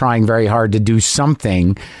I was trying very hard to do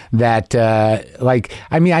something that,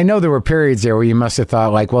 I know there were periods there where you must have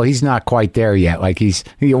thought like, well, he's not quite there yet. Like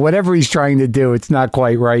whatever he's trying to do, it's not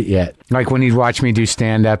quite right yet. Like when he'd watch me do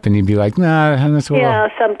stand up and he'd be like, nah, that's a little... Yeah,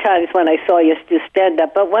 sometimes when I saw you do stand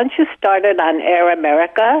up. But once you started on Air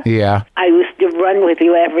America, yeah, I used to run with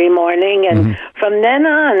you every morning. And from then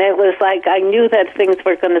on, it was like I knew that things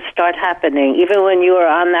were going to start happening. Even when you were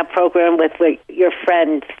on that program with your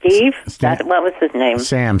friend Steve, what was his name?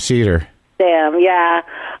 Sam Cedar. Sam, yeah.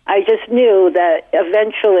 I just knew that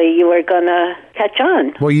eventually you were going to catch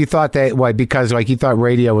on. Well, you thought that, because you thought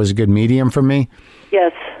radio was a good medium for me?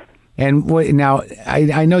 Yes. And now,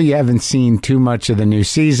 I know you haven't seen too much of the new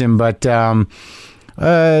season, but all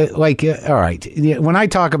right. When I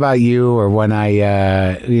talk about you, or when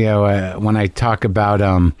I talk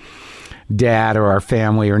about Dad or our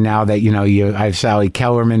family, or now that I have Sally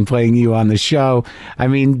Kellerman playing you on the show, I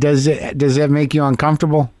mean, does that make you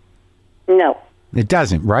uncomfortable? No, it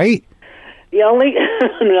doesn't, right? I'll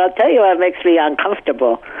tell you what makes me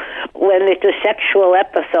uncomfortable when it's a sexual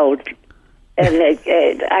episode. And there's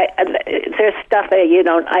stuff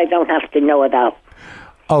that I don't have to know about.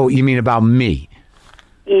 Oh, you mean about me?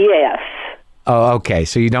 Yes. Oh, okay.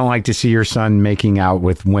 So you don't like to see your son making out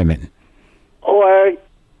with women? Or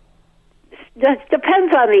that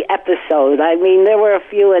depends on the episode. I mean, there were a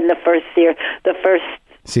few in the first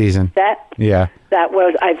season. That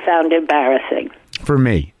I found embarrassing. For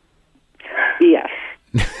me? Yes.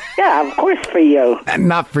 Yeah, of course for you.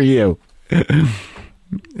 Not for you.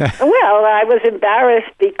 Well, I was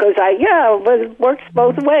embarrassed because it works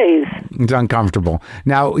both ways. It's uncomfortable.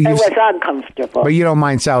 Now it was uncomfortable. But you don't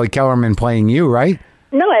mind Sally Kellerman playing you, right?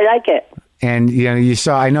 No, I like it. And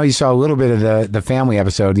I know you saw a little bit of the family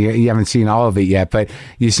episode. You haven't seen all of it yet, but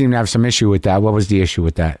you seem to have some issue with that. What was the issue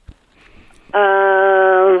with that?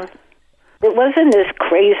 It wasn't as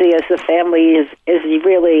crazy as the family as he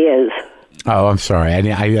really is. Oh, I'm sorry.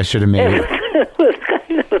 I should have made it.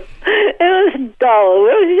 It was dull.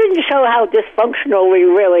 It didn't show how dysfunctional we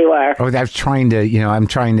really were. Oh, I'm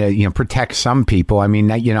trying to protect some people. I mean,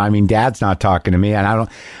 Dad's not talking to me, and I don't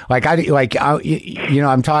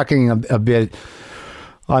I'm talking a bit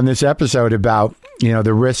on this episode about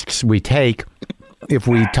the risks we take if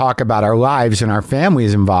we talk about our lives and our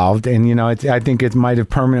families involved, and I think it might have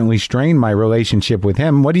permanently strained my relationship with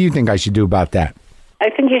him. What do you think I should do about that? I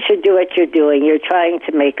think you should do what you're doing. You're trying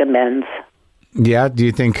to make amends. Yeah? Do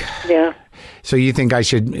you think? Yeah. So you think I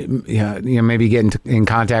should maybe get in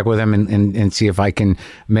contact with him and see if I can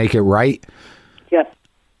make it right? Yep.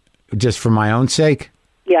 Just for my own sake?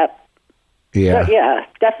 Yep. Yeah. Yeah,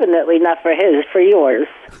 definitely not for his, for yours.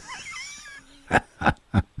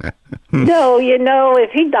 No,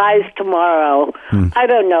 if he dies tomorrow, I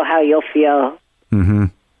don't know how you'll feel.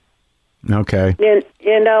 Okay.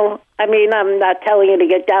 I mean, I'm not telling you to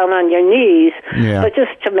get down on your knees, but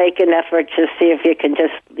just to make an effort to see if you can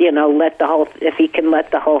just, if he can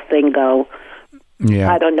let the whole thing go.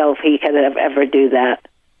 Yeah. I don't know if he can ever do that.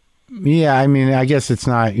 Yeah, I mean, I guess it's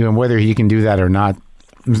not, whether he can do that or not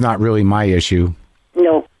is not really my issue.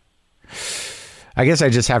 No. I guess I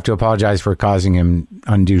just have to apologize for causing him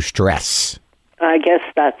undue stress. I guess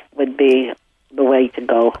that would be the way to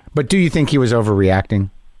go. But do you think he was overreacting?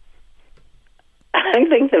 I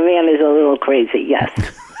think the man is a little crazy, yes.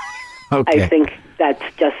 Okay. I think that's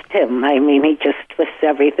just him. I mean, he just twists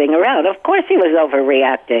everything around. Of course he was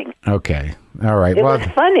overreacting. Okay. All right. It was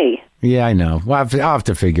funny. Yeah, I know. Well, I'll have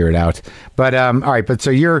to figure it out. But, all right. But so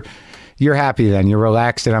you're happy then. You're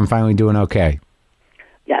relaxed and I'm finally doing okay.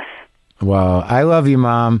 Yes. Well, I love you,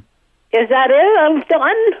 Mom. Is that it? I'm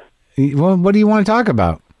done? Well, what do you want to talk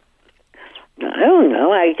about? I don't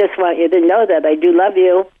know. I just want you to know that I do love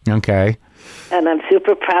you. Okay. And I'm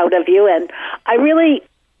super proud of you. And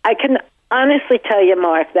I can honestly tell you,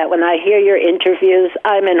 Mark, that when I hear your interviews,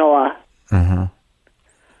 I'm in awe. Uh-huh.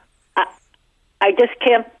 I just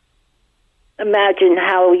can't imagine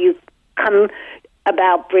how you come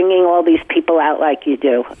about bringing all these people out like you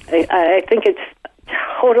do. I think it's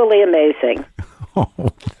totally amazing. Oh,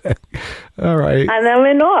 all right. And I'm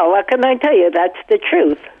in awe. What can I tell you? That's the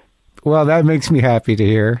truth. Well, that makes me happy to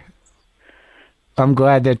hear. I'm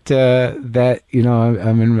glad that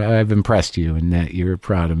I've impressed you and that you're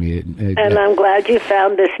proud of me. And I'm glad you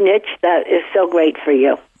found this niche that is so great for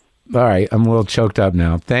you. All right, I'm a little choked up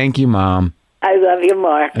now. Thank you, Mom. I love you,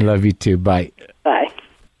 Mark. I love you too. Bye. Bye.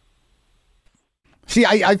 See,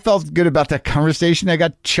 I felt good about that conversation. I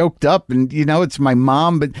got choked up and, it's my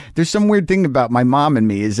mom, but there's some weird thing about my mom and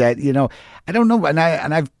me is that, I don't know. And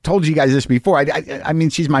I've told you guys this before. I mean,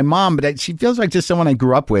 she's my mom, but she feels like just someone I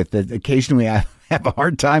grew up with that occasionally I have a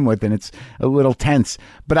hard time with and it's a little tense.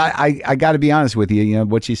 But I got to be honest with you,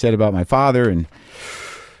 what she said about my father and,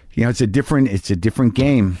 it's a different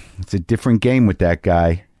game. It's a different game with that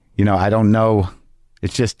guy. I don't know.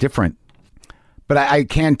 It's just different. But I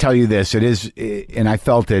can tell you this, it is, and I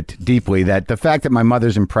felt it deeply, that the fact that my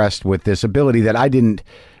mother's impressed with this ability that I didn't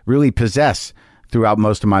really possess throughout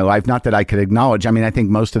most of my life, not that I could acknowledge. I mean, I think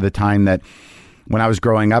most of the time that when I was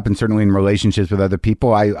growing up and certainly in relationships with other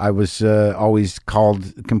people, I was always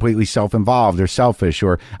called completely self-involved or selfish,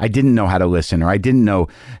 or I didn't know how to listen, or I didn't know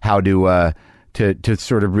how to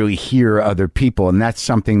sort of really hear other people. And that's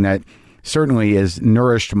something that certainly has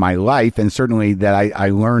nourished my life, and certainly that I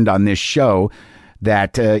learned on this show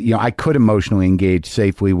that, I could emotionally engage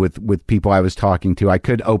safely with people I was talking to. I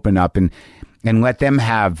could open up and let them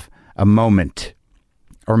have a moment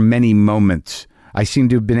or many moments. I seem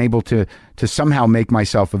to have been able to somehow make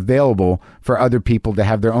myself available for other people to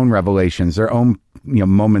have their own revelations, their own,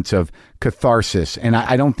 moments of catharsis. And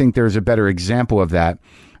I don't think there's a better example of that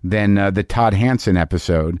than the Todd Hansen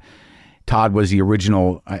episode. Todd was the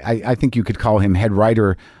original, I think you could call him head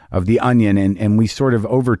writer of The Onion, and we sort of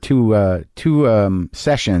over two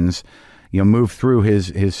sessions, moved through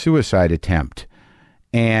his suicide attempt.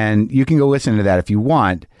 And you can go listen to that if you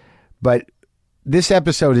want. But this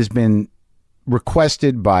episode has been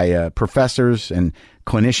requested by professors and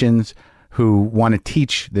clinicians who want to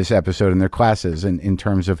teach this episode in their classes in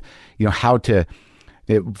terms of, how to,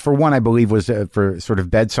 for one, I believe was for sort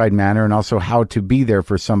of bedside manner, and also how to be there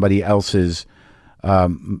for somebody else's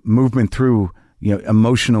movement through,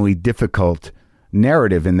 emotionally difficult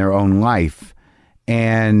narrative in their own life.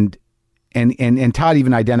 And Todd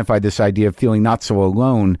even identified this idea of feeling not so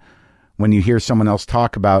alone when you hear someone else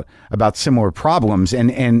talk about similar problems.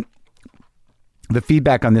 And the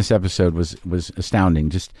feedback on this episode was astounding.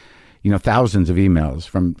 Just, thousands of emails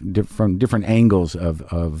from different angles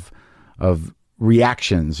of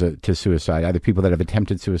reactions to suicide, either people that have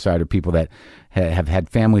attempted suicide or people that have had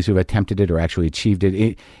families who have attempted it or actually achieved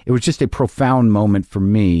it. It was just a profound moment for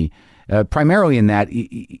me, primarily in that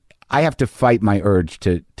I have to fight my urge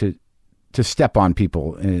to step on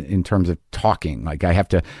people in terms of talking. Like, I have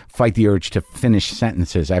to fight the urge to finish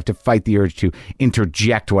sentences. I have to fight the urge to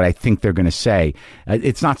interject what I think they're going to say.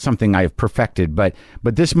 It's not something I have perfected, but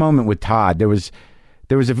this moment with Todd, there was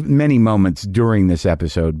many moments during this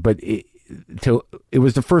episode, but it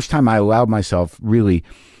was the first time I allowed myself really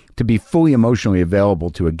to be fully emotionally available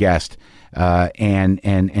to a guest, and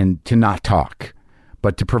to not talk,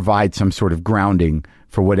 but to provide some sort of grounding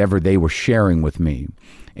for whatever they were sharing with me.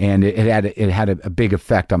 And it had a big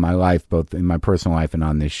effect on my life, both in my personal life and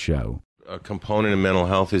on this show. A component of mental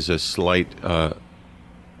health is a slight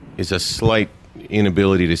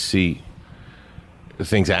inability to see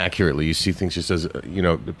things accurately. You see things just as,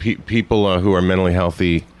 people who are mentally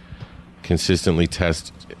healthy consistently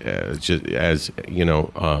test just as,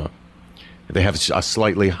 they have a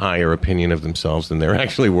slightly higher opinion of themselves than they're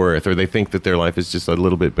actually worth, or they think that their life is just a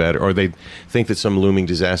little bit better, or they think that some looming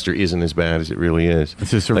disaster isn't as bad as it really is.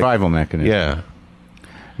 It's a survival mechanism. Yeah.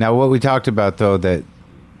 Now, what we talked about, though, that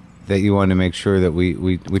you wanted to make sure that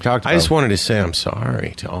we talked about. I just wanted to say I'm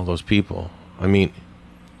sorry to all those people. I mean,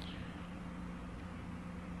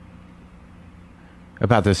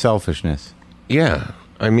 about the selfishness. Yeah.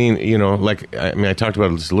 I mean, I talked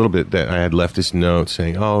about it just a little bit, that I had left this note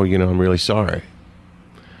saying, oh, I'm really sorry.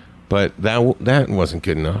 But that wasn't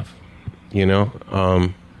good enough,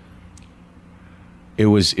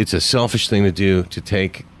 It's a selfish thing to do, to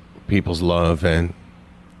take people's love and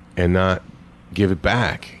not give it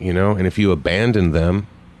back, And if you abandon them,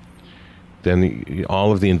 then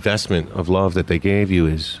all of the investment of love that they gave you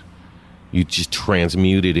is, you just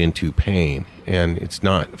transmute it into pain, and it's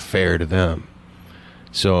not fair to them.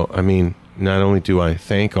 So, I mean, not only do I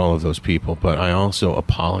thank all of those people, but I also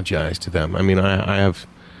apologize to them. I mean, I've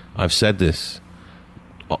said this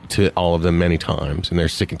to all of them many times, and they're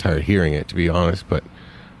sick and tired of hearing it, to be honest. But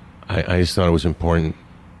I just thought it was important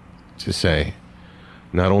to say,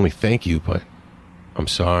 not only thank you, but I'm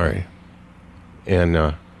sorry, and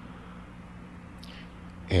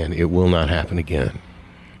it will not happen again.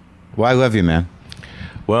 Well, I love you, man.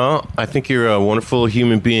 Well, I think you're a wonderful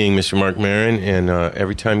human being, Mr. Marc Maron, and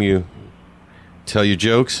every time you tell your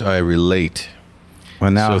jokes, I relate.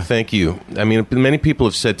 Well, now, so thank you. I mean, many people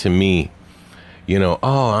have said to me,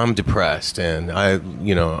 oh, I'm depressed, and I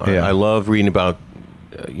love reading about,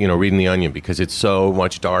 reading The Onion, because it's so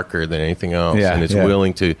much darker than anything else, and it's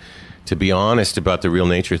willing to be honest about the real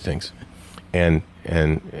nature of things, and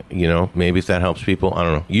maybe if that helps people, I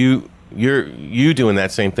don't know. You doing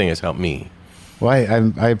that same thing has helped me.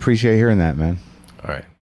 Well, I appreciate hearing that, man. All right.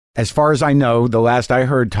 As far as I know, the last I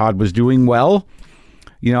heard, Todd was doing well.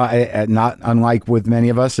 Not unlike with many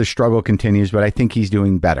of us, the struggle continues, but I think he's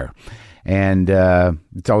doing better. And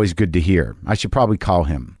it's always good to hear. I should probably call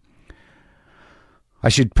him. I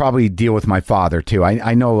should probably deal with my father, too.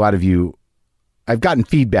 I know a lot of you, I've gotten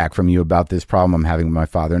feedback from you about this problem I'm having with my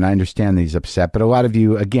father, and I understand that he's upset, but a lot of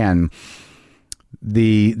you, again,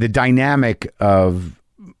 the dynamic of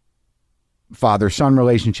father-son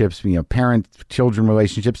relationships, parent-children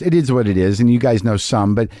relationships, it is what it is, and you guys know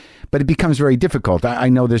some, but it becomes very difficult. I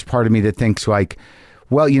know there's part of me that thinks like,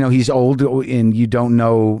 well, he's old, and you don't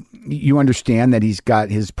know, you understand that he's got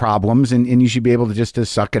his problems, and you should be able to just to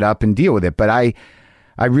suck it up and deal with it. But I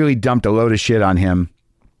really dumped a load of shit on him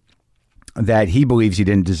that he believes he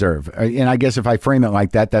didn't deserve. And I guess if I frame it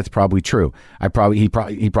like that, that's probably true. He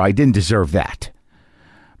probably didn't deserve that.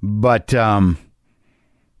 But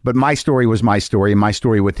my story was my story, and my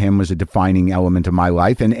story with him was a defining element of my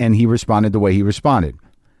life, and he responded the way he responded.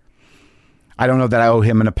 I don't know that I owe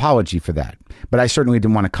him an apology for that, but I certainly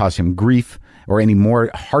didn't want to cause him grief or any more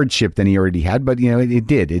hardship than he already had, but it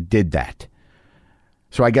did that.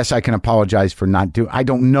 So I guess I can apologize for I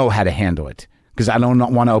don't know how to handle it, because I don't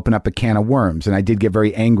want to open up a can of worms, and I did get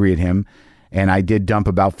very angry at him, and I did dump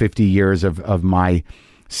about 50 years of my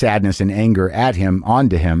sadness and anger at him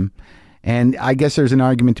onto him. And I guess there's an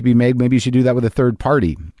argument to be made. Maybe you should do that with a third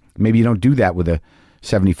party. Maybe you don't do that with a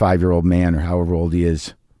 75-year-old man or however old he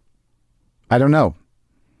is. I don't know.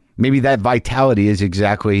 Maybe that vitality is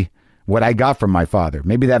exactly what I got from my father.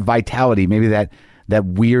 Maybe that vitality, maybe that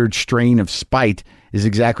weird strain of spite is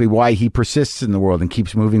exactly why he persists in the world and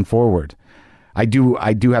keeps moving forward. I do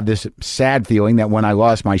have this sad feeling that when I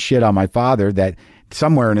lost my shit on my father, that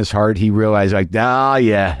somewhere in his heart he realized, like, oh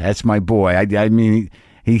yeah, that's my boy. I mean,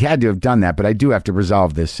 he had to have done that, but I do have to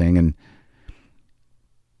resolve this thing, and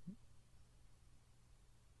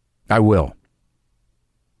I will.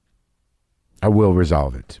 I will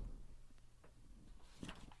resolve it.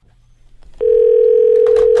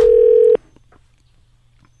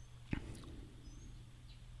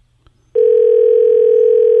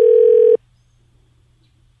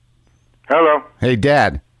 Hello. Hey,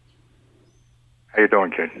 Dad. How you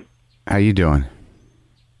doing, kid? How you doing?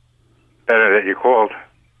 Better that you called.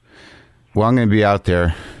 Well, I'm going to be out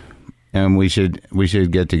there, and we should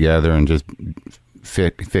get together and just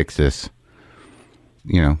fix this.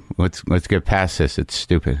 Let's get past this. It's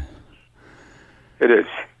stupid. It is.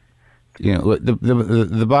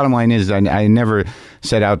 The bottom line is I never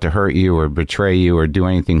set out to hurt you or betray you or do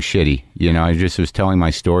anything shitty. I just was telling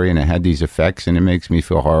my story, and it had these effects, and it makes me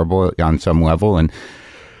feel horrible on some level. And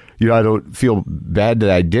I don't feel bad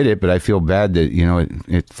that I did it, but I feel bad that,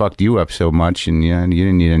 it fucked you up so much, and you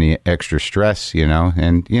didn't need any extra stress,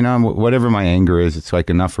 and, whatever my anger is, it's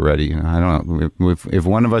like enough already. I don't know. If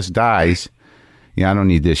one of us dies, I don't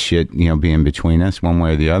need this shit, being between us one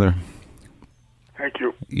way or the other. Thank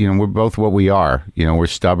you. We're both what we are. We're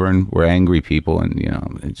stubborn, we're angry people, and,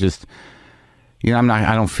 it's just,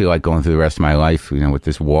 I don't feel like going through the rest of my life, with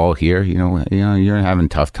this wall here. You're having a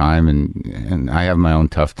tough time, and I have my own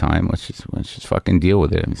tough time. Let's just fucking deal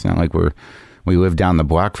with it. It's not like we live down the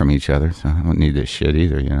block from each other, so I don't need this shit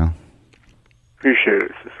either. Appreciate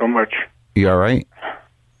it so much. You all right?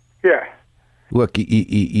 Yeah. Look,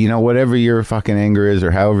 whatever your fucking anger is,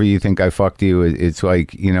 or however you think I fucked you, it's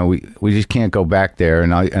like, we just can't go back there,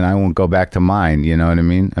 and I won't go back to mine. You know what I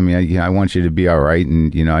mean? I want you to be all right,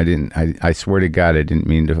 and I swear to God, I didn't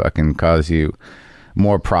mean to fucking cause you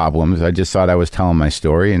more problems. I just thought I was telling my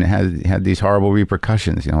story, and it had these horrible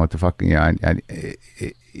repercussions. What the fuck? I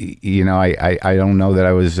don't know that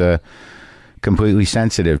I was completely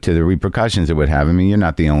sensitive to the repercussions it would have. You're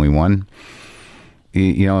not the only one.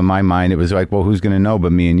 In my mind, it was like, well, who's going to know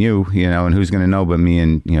but me and you, and who's going to know but me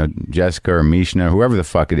and, Jessica or Mishna, or whoever the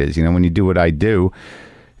fuck it is. When you do what I do,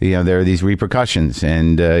 there are these repercussions.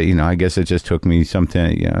 And, I guess it just took me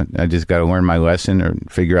something, I just got to learn my lesson, or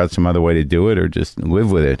figure out some other way to do it, or just live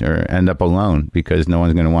with it, or end up alone because no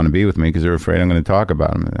one's going to want to be with me because they're afraid I'm going to talk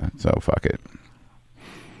about them. So fuck it.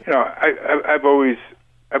 I've always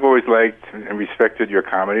liked and respected your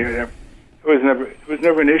comedy. It was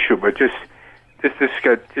never an issue, but This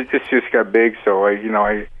just got big, so it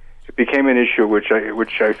became an issue which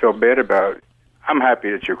I felt bad about. I'm happy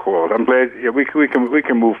that you called. I'm glad we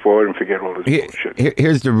can move forward and forget all this bullshit.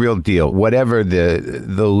 Here's the real deal. Whatever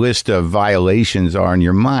the list of violations are in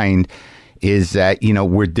your mind, is that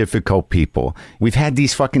we're difficult people. We've had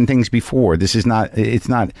these fucking things before. This is not. It's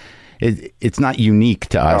not unique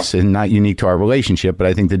to us, and not unique to our relationship, but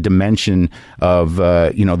I think the dimension of,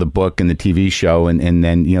 the book and the TV show, and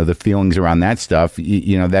then, the feelings around that stuff,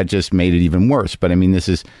 that just made it even worse. But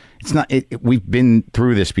we've been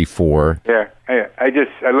through this before. Yeah.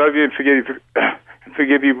 I love you and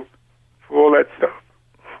forgive you for all that stuff.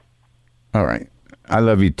 All right. I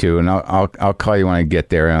love you too. And I'll call you when I get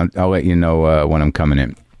there, and I'll let you know when I'm coming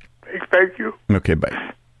in. Thank you. Okay.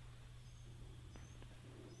 Bye.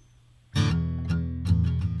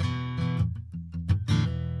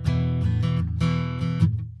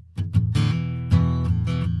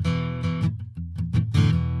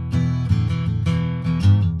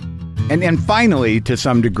 And finally, to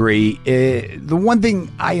some degree, the one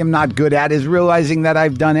thing I am not good at is realizing that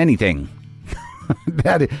I've done anything.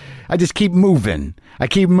 That I just keep moving. I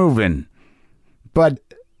keep moving. But,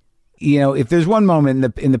 if there's one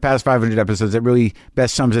moment in the past 500 episodes that really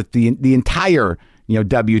best sums up the entire,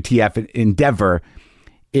 WTF endeavor,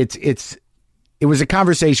 it was a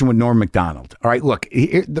conversation with Norm Macdonald. All right, look,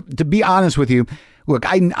 to be honest with you, look,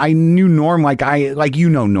 I knew Norm like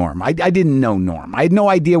Norm. I didn't know Norm. I had no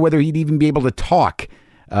idea whether he'd even be able to talk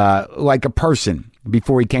like a person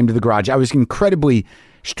before he came to the garage. I was incredibly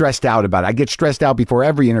stressed out about it. I get stressed out before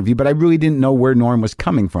every interview, but I really didn't know where Norm was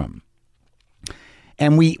coming from.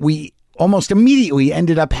 And we almost immediately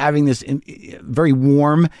ended up having this very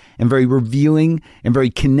warm and very revealing and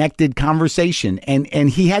very connected conversation. And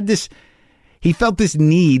he felt this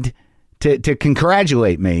need to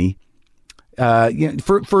congratulate me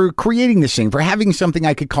for creating this thing, for having something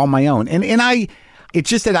I could call my own. And it's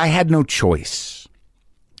just that I had no choice.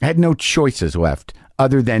 I had no choices left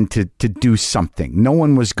other than to do something. No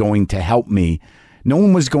one was going to help me. No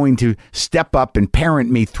one was going to step up and parent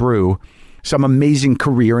me through some amazing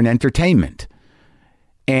career in entertainment.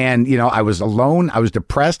 And, I was alone. I was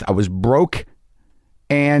depressed. I was broke.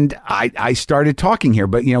 And I started talking here.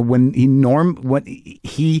 But, when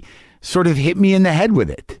he sort of hit me in the head with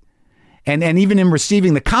it. And even in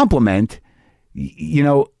receiving the compliment,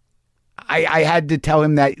 I had to tell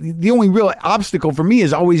him that the only real obstacle for me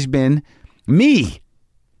has always been me.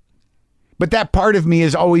 But that part of me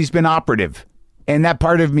has always been operative. And that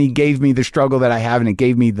part of me gave me the struggle that I have, and it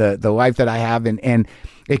gave me the life that I have. And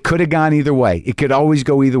it could have gone either way. It could always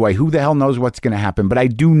go either way. Who the hell knows what's going to happen? But I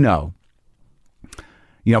do know,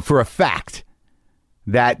 for a fact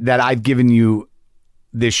that I've given you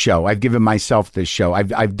this show. I've given myself this show.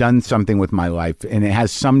 I've done something with my life, and it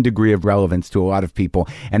has some degree of relevance to a lot of people.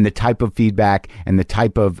 And the type of feedback and the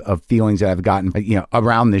type of feelings that I've gotten,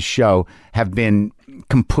 around this show have been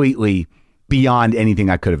completely beyond anything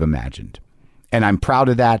I could have imagined. And I'm proud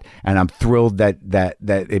of that, and I'm thrilled that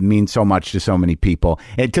it means so much to so many people.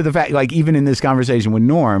 And to the fact, like, even in this conversation with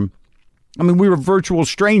Norm, we were virtual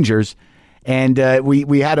strangers, And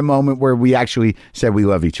we had a moment where we actually said we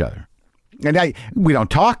love each other. And we don't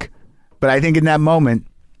talk, but I think in that moment,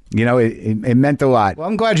 you know, it meant a lot. Well,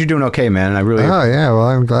 I'm glad you're doing okay, man. I really. Oh yeah, well,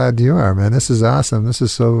 I'm glad you are, man. This is awesome. This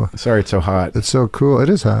is so. Sorry, it's so hot. It's so cool. It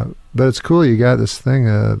is hot, but it's cool. You got this thing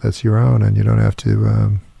that's your own, and you don't have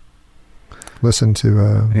to listen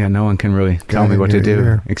to. Yeah, no one can really tell me what to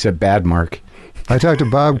do except bad Mark. I talked to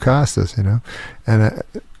Bob Costas, you know, and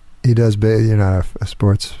he does. You're not a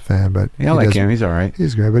sports fan, but yeah, I like him. He's all right.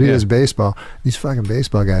 He's great, but he does baseball. These fucking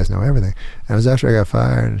baseball guys know everything. And it was after I got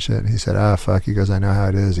fired and shit. And he said, "Ah, fuck." He goes, "I know how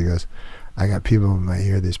it is." He goes, "I got people in my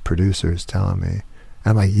ear, these producers telling me."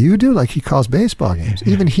 And I'm like, "You do?" Like, he calls baseball games.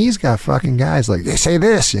 Even he's got fucking guys like, they say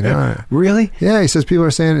this, you know. Really? Yeah, he says people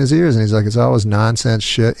are saying in his ears, and he's like, it's always nonsense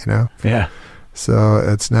shit, you know. Yeah. So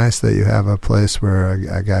it's nice that you have a place where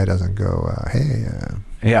a guy doesn't go, hey,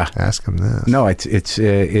 ask him this. No,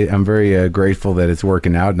 I'm very grateful that it's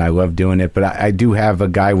working out, and I love doing it. But I do have a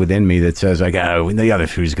guy within me that says, like, oh, the other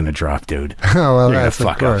shoe's going to drop, dude. Oh, well, You're that's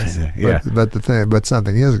of course. Yeah. But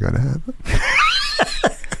something is going to happen.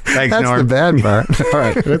 Thanks, that's Norm. the bad part. All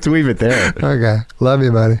right, let's leave it there. Okay. Love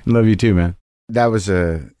you, buddy. Love you too, man. That was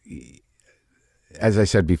as I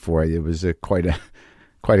said before, it was quite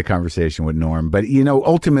a conversation with Norm. But, you know,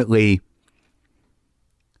 ultimately,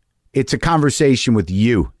 it's a conversation with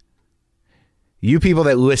you. You people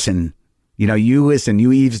that listen, you know, you listen,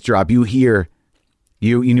 you eavesdrop, you hear,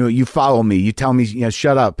 you follow me, you tell me, you know,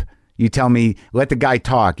 shut up. You tell me, let the guy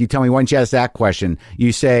talk. You tell me, why don't you ask that question?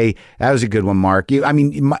 You say, that was a good one, Mark.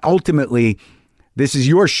 Ultimately, this is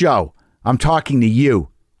your show. I'm talking to you.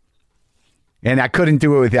 And I couldn't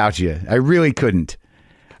do it without you. I really couldn't.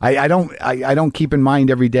 I don't keep in mind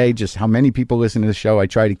every day just how many people listen to the show. I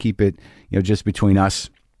try to keep it, you know, just between us,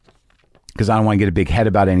 because I don't want to get a big head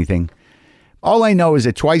about anything. All I know is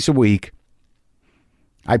that twice a week,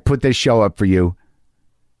 I put this show up for you,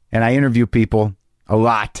 and I interview people a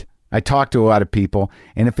lot. I talk to a lot of people,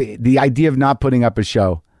 and the idea of not putting up a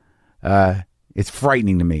show, it's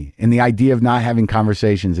frightening to me. And the idea of not having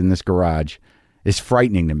conversations in this garage is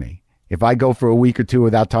frightening to me. If I go for a week or two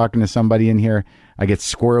without talking to somebody in here, I get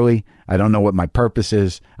squirrely. I don't know what my purpose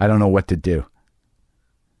is. I don't know what to do.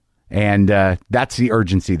 And that's the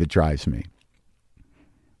urgency that drives me,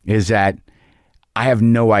 is that I have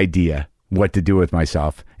no idea what to do with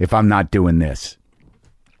myself if I'm not doing this.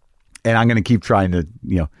 And I'm going to keep trying to,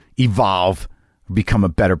 you know, evolve, become a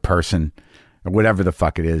better person, or whatever the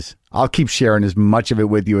fuck it is. I'll keep sharing as much of it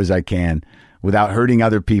with you as I can without hurting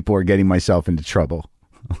other people or getting myself into trouble,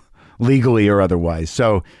 legally or otherwise.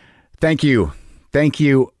 So thank you. Thank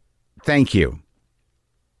you. Thank you.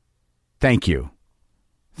 Thank you.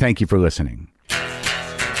 Thank you for listening.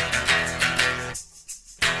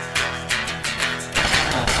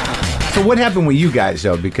 So what happened with you guys,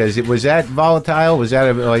 though? Because was that volatile? Was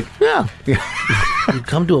that like... Yeah. You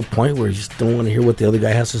come to a point where you just don't want to hear what the other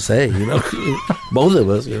guy has to say, you know? Both of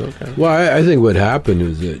us, you know? Kind of. Well, I think what happened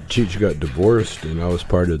is that Cheech got divorced, and I was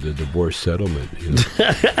part of the divorce settlement, you know?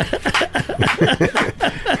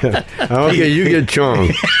 Okay, you get Chong.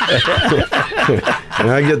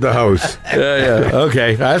 And I get the house. Yeah.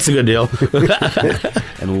 Okay, that's a good deal.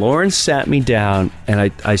 And Lawrence sat me down,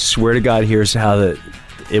 and I swear to God, here's how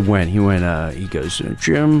it went. He goes,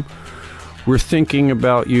 Jim, we're thinking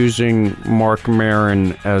about using Marc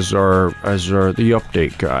Maron as the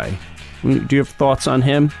update guy. Do you have thoughts on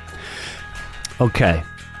him? Okay.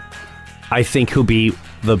 I think he'll be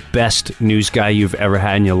the best news guy you've ever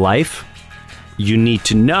had in your life. You need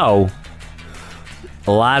to know,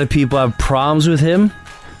 a lot of people have problems with him.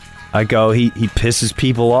 I go, he pisses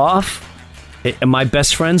people off. Am I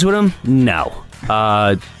best friends with him? No.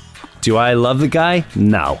 Do I love the guy?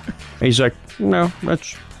 No. And he's like, no,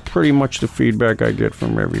 that's pretty much the feedback I get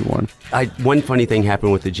from everyone. One funny thing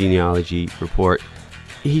happened with the genealogy report.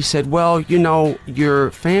 He said, well, you know,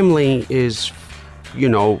 your family is, you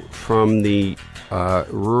know, from the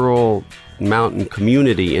rural mountain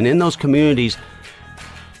community. And in those communities,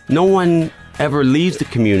 no one ever leaves the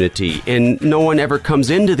community and no one ever comes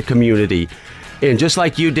into the community. And just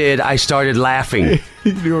like you did, I started laughing.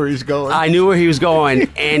 You knew where he was going. I knew where he was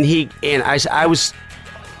going. And I was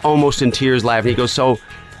almost in tears laughing. He goes, so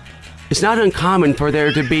it's not uncommon for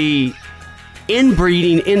there to be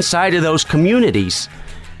inbreeding inside of those communities.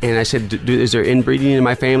 And I said, is there inbreeding in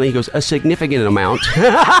my family? He goes, a significant amount.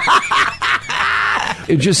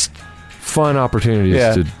 It's just fun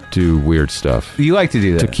opportunities to do weird stuff. You like to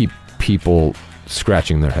do that. To keep people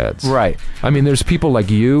scratching their heads. Right. I mean, there's people like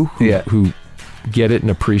you who get it and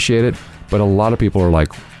appreciate it, but a lot of people are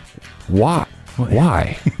like, why?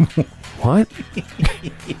 Why? What?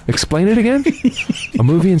 Explain it again? A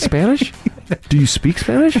movie in Spanish? Do you speak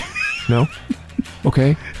Spanish? No?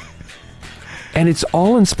 Okay. And it's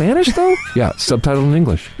all in Spanish, though? Yeah, subtitled in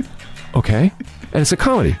English. Okay. And it's a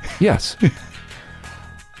comedy? Yes.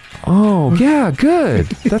 Oh, yeah, good.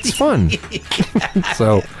 That's fun.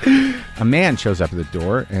 So a man shows up at the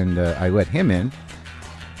door, and I let him in.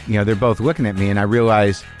 You know, they're both looking at me, and I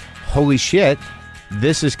realize, holy shit,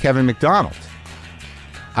 this is Kevin McDonald.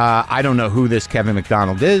 I don't know who this Kevin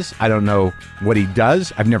McDonald is. I don't know what he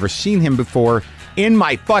does. I've never seen him before in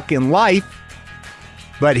my fucking life.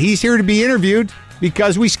 But he's here to be interviewed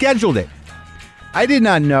because we scheduled it. I did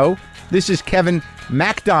not know this is Kevin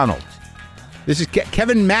MacDonald. This is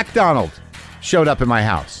Kevin MacDonald showed up at my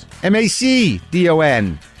house.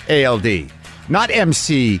 MacDonald, not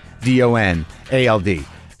McDonald.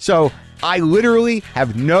 So I literally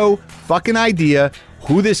have no fucking idea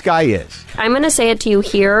who this guy is. I'm going to say it to you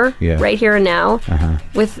here, right here and now.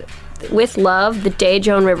 With love, the day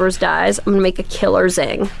Joan Rivers dies, I'm going to make a killer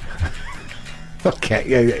zing.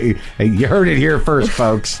 Okay, you heard it here first,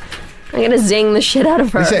 folks. I'm going to zing the shit out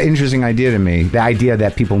of her. It's an interesting idea to me. The idea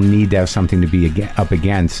that people need to have something to be up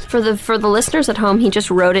against. For the listeners at home, he just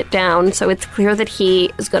wrote it down, so it's clear that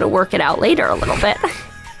he is going to work it out later a little bit.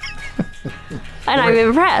 And I'm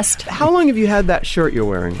impressed. How long have you had that shirt you're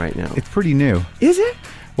wearing right now? It's pretty new. Is it?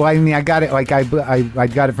 Well, I mean, I got it. Like I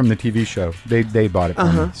got it from the TV show. They bought it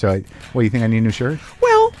for me. So, what do you think? I need a new shirt?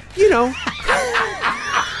 Well, you know.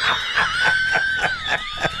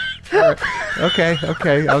 Okay.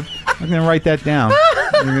 I'm gonna write that down.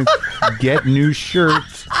 Get new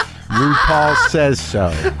shirts. RuPaul says so.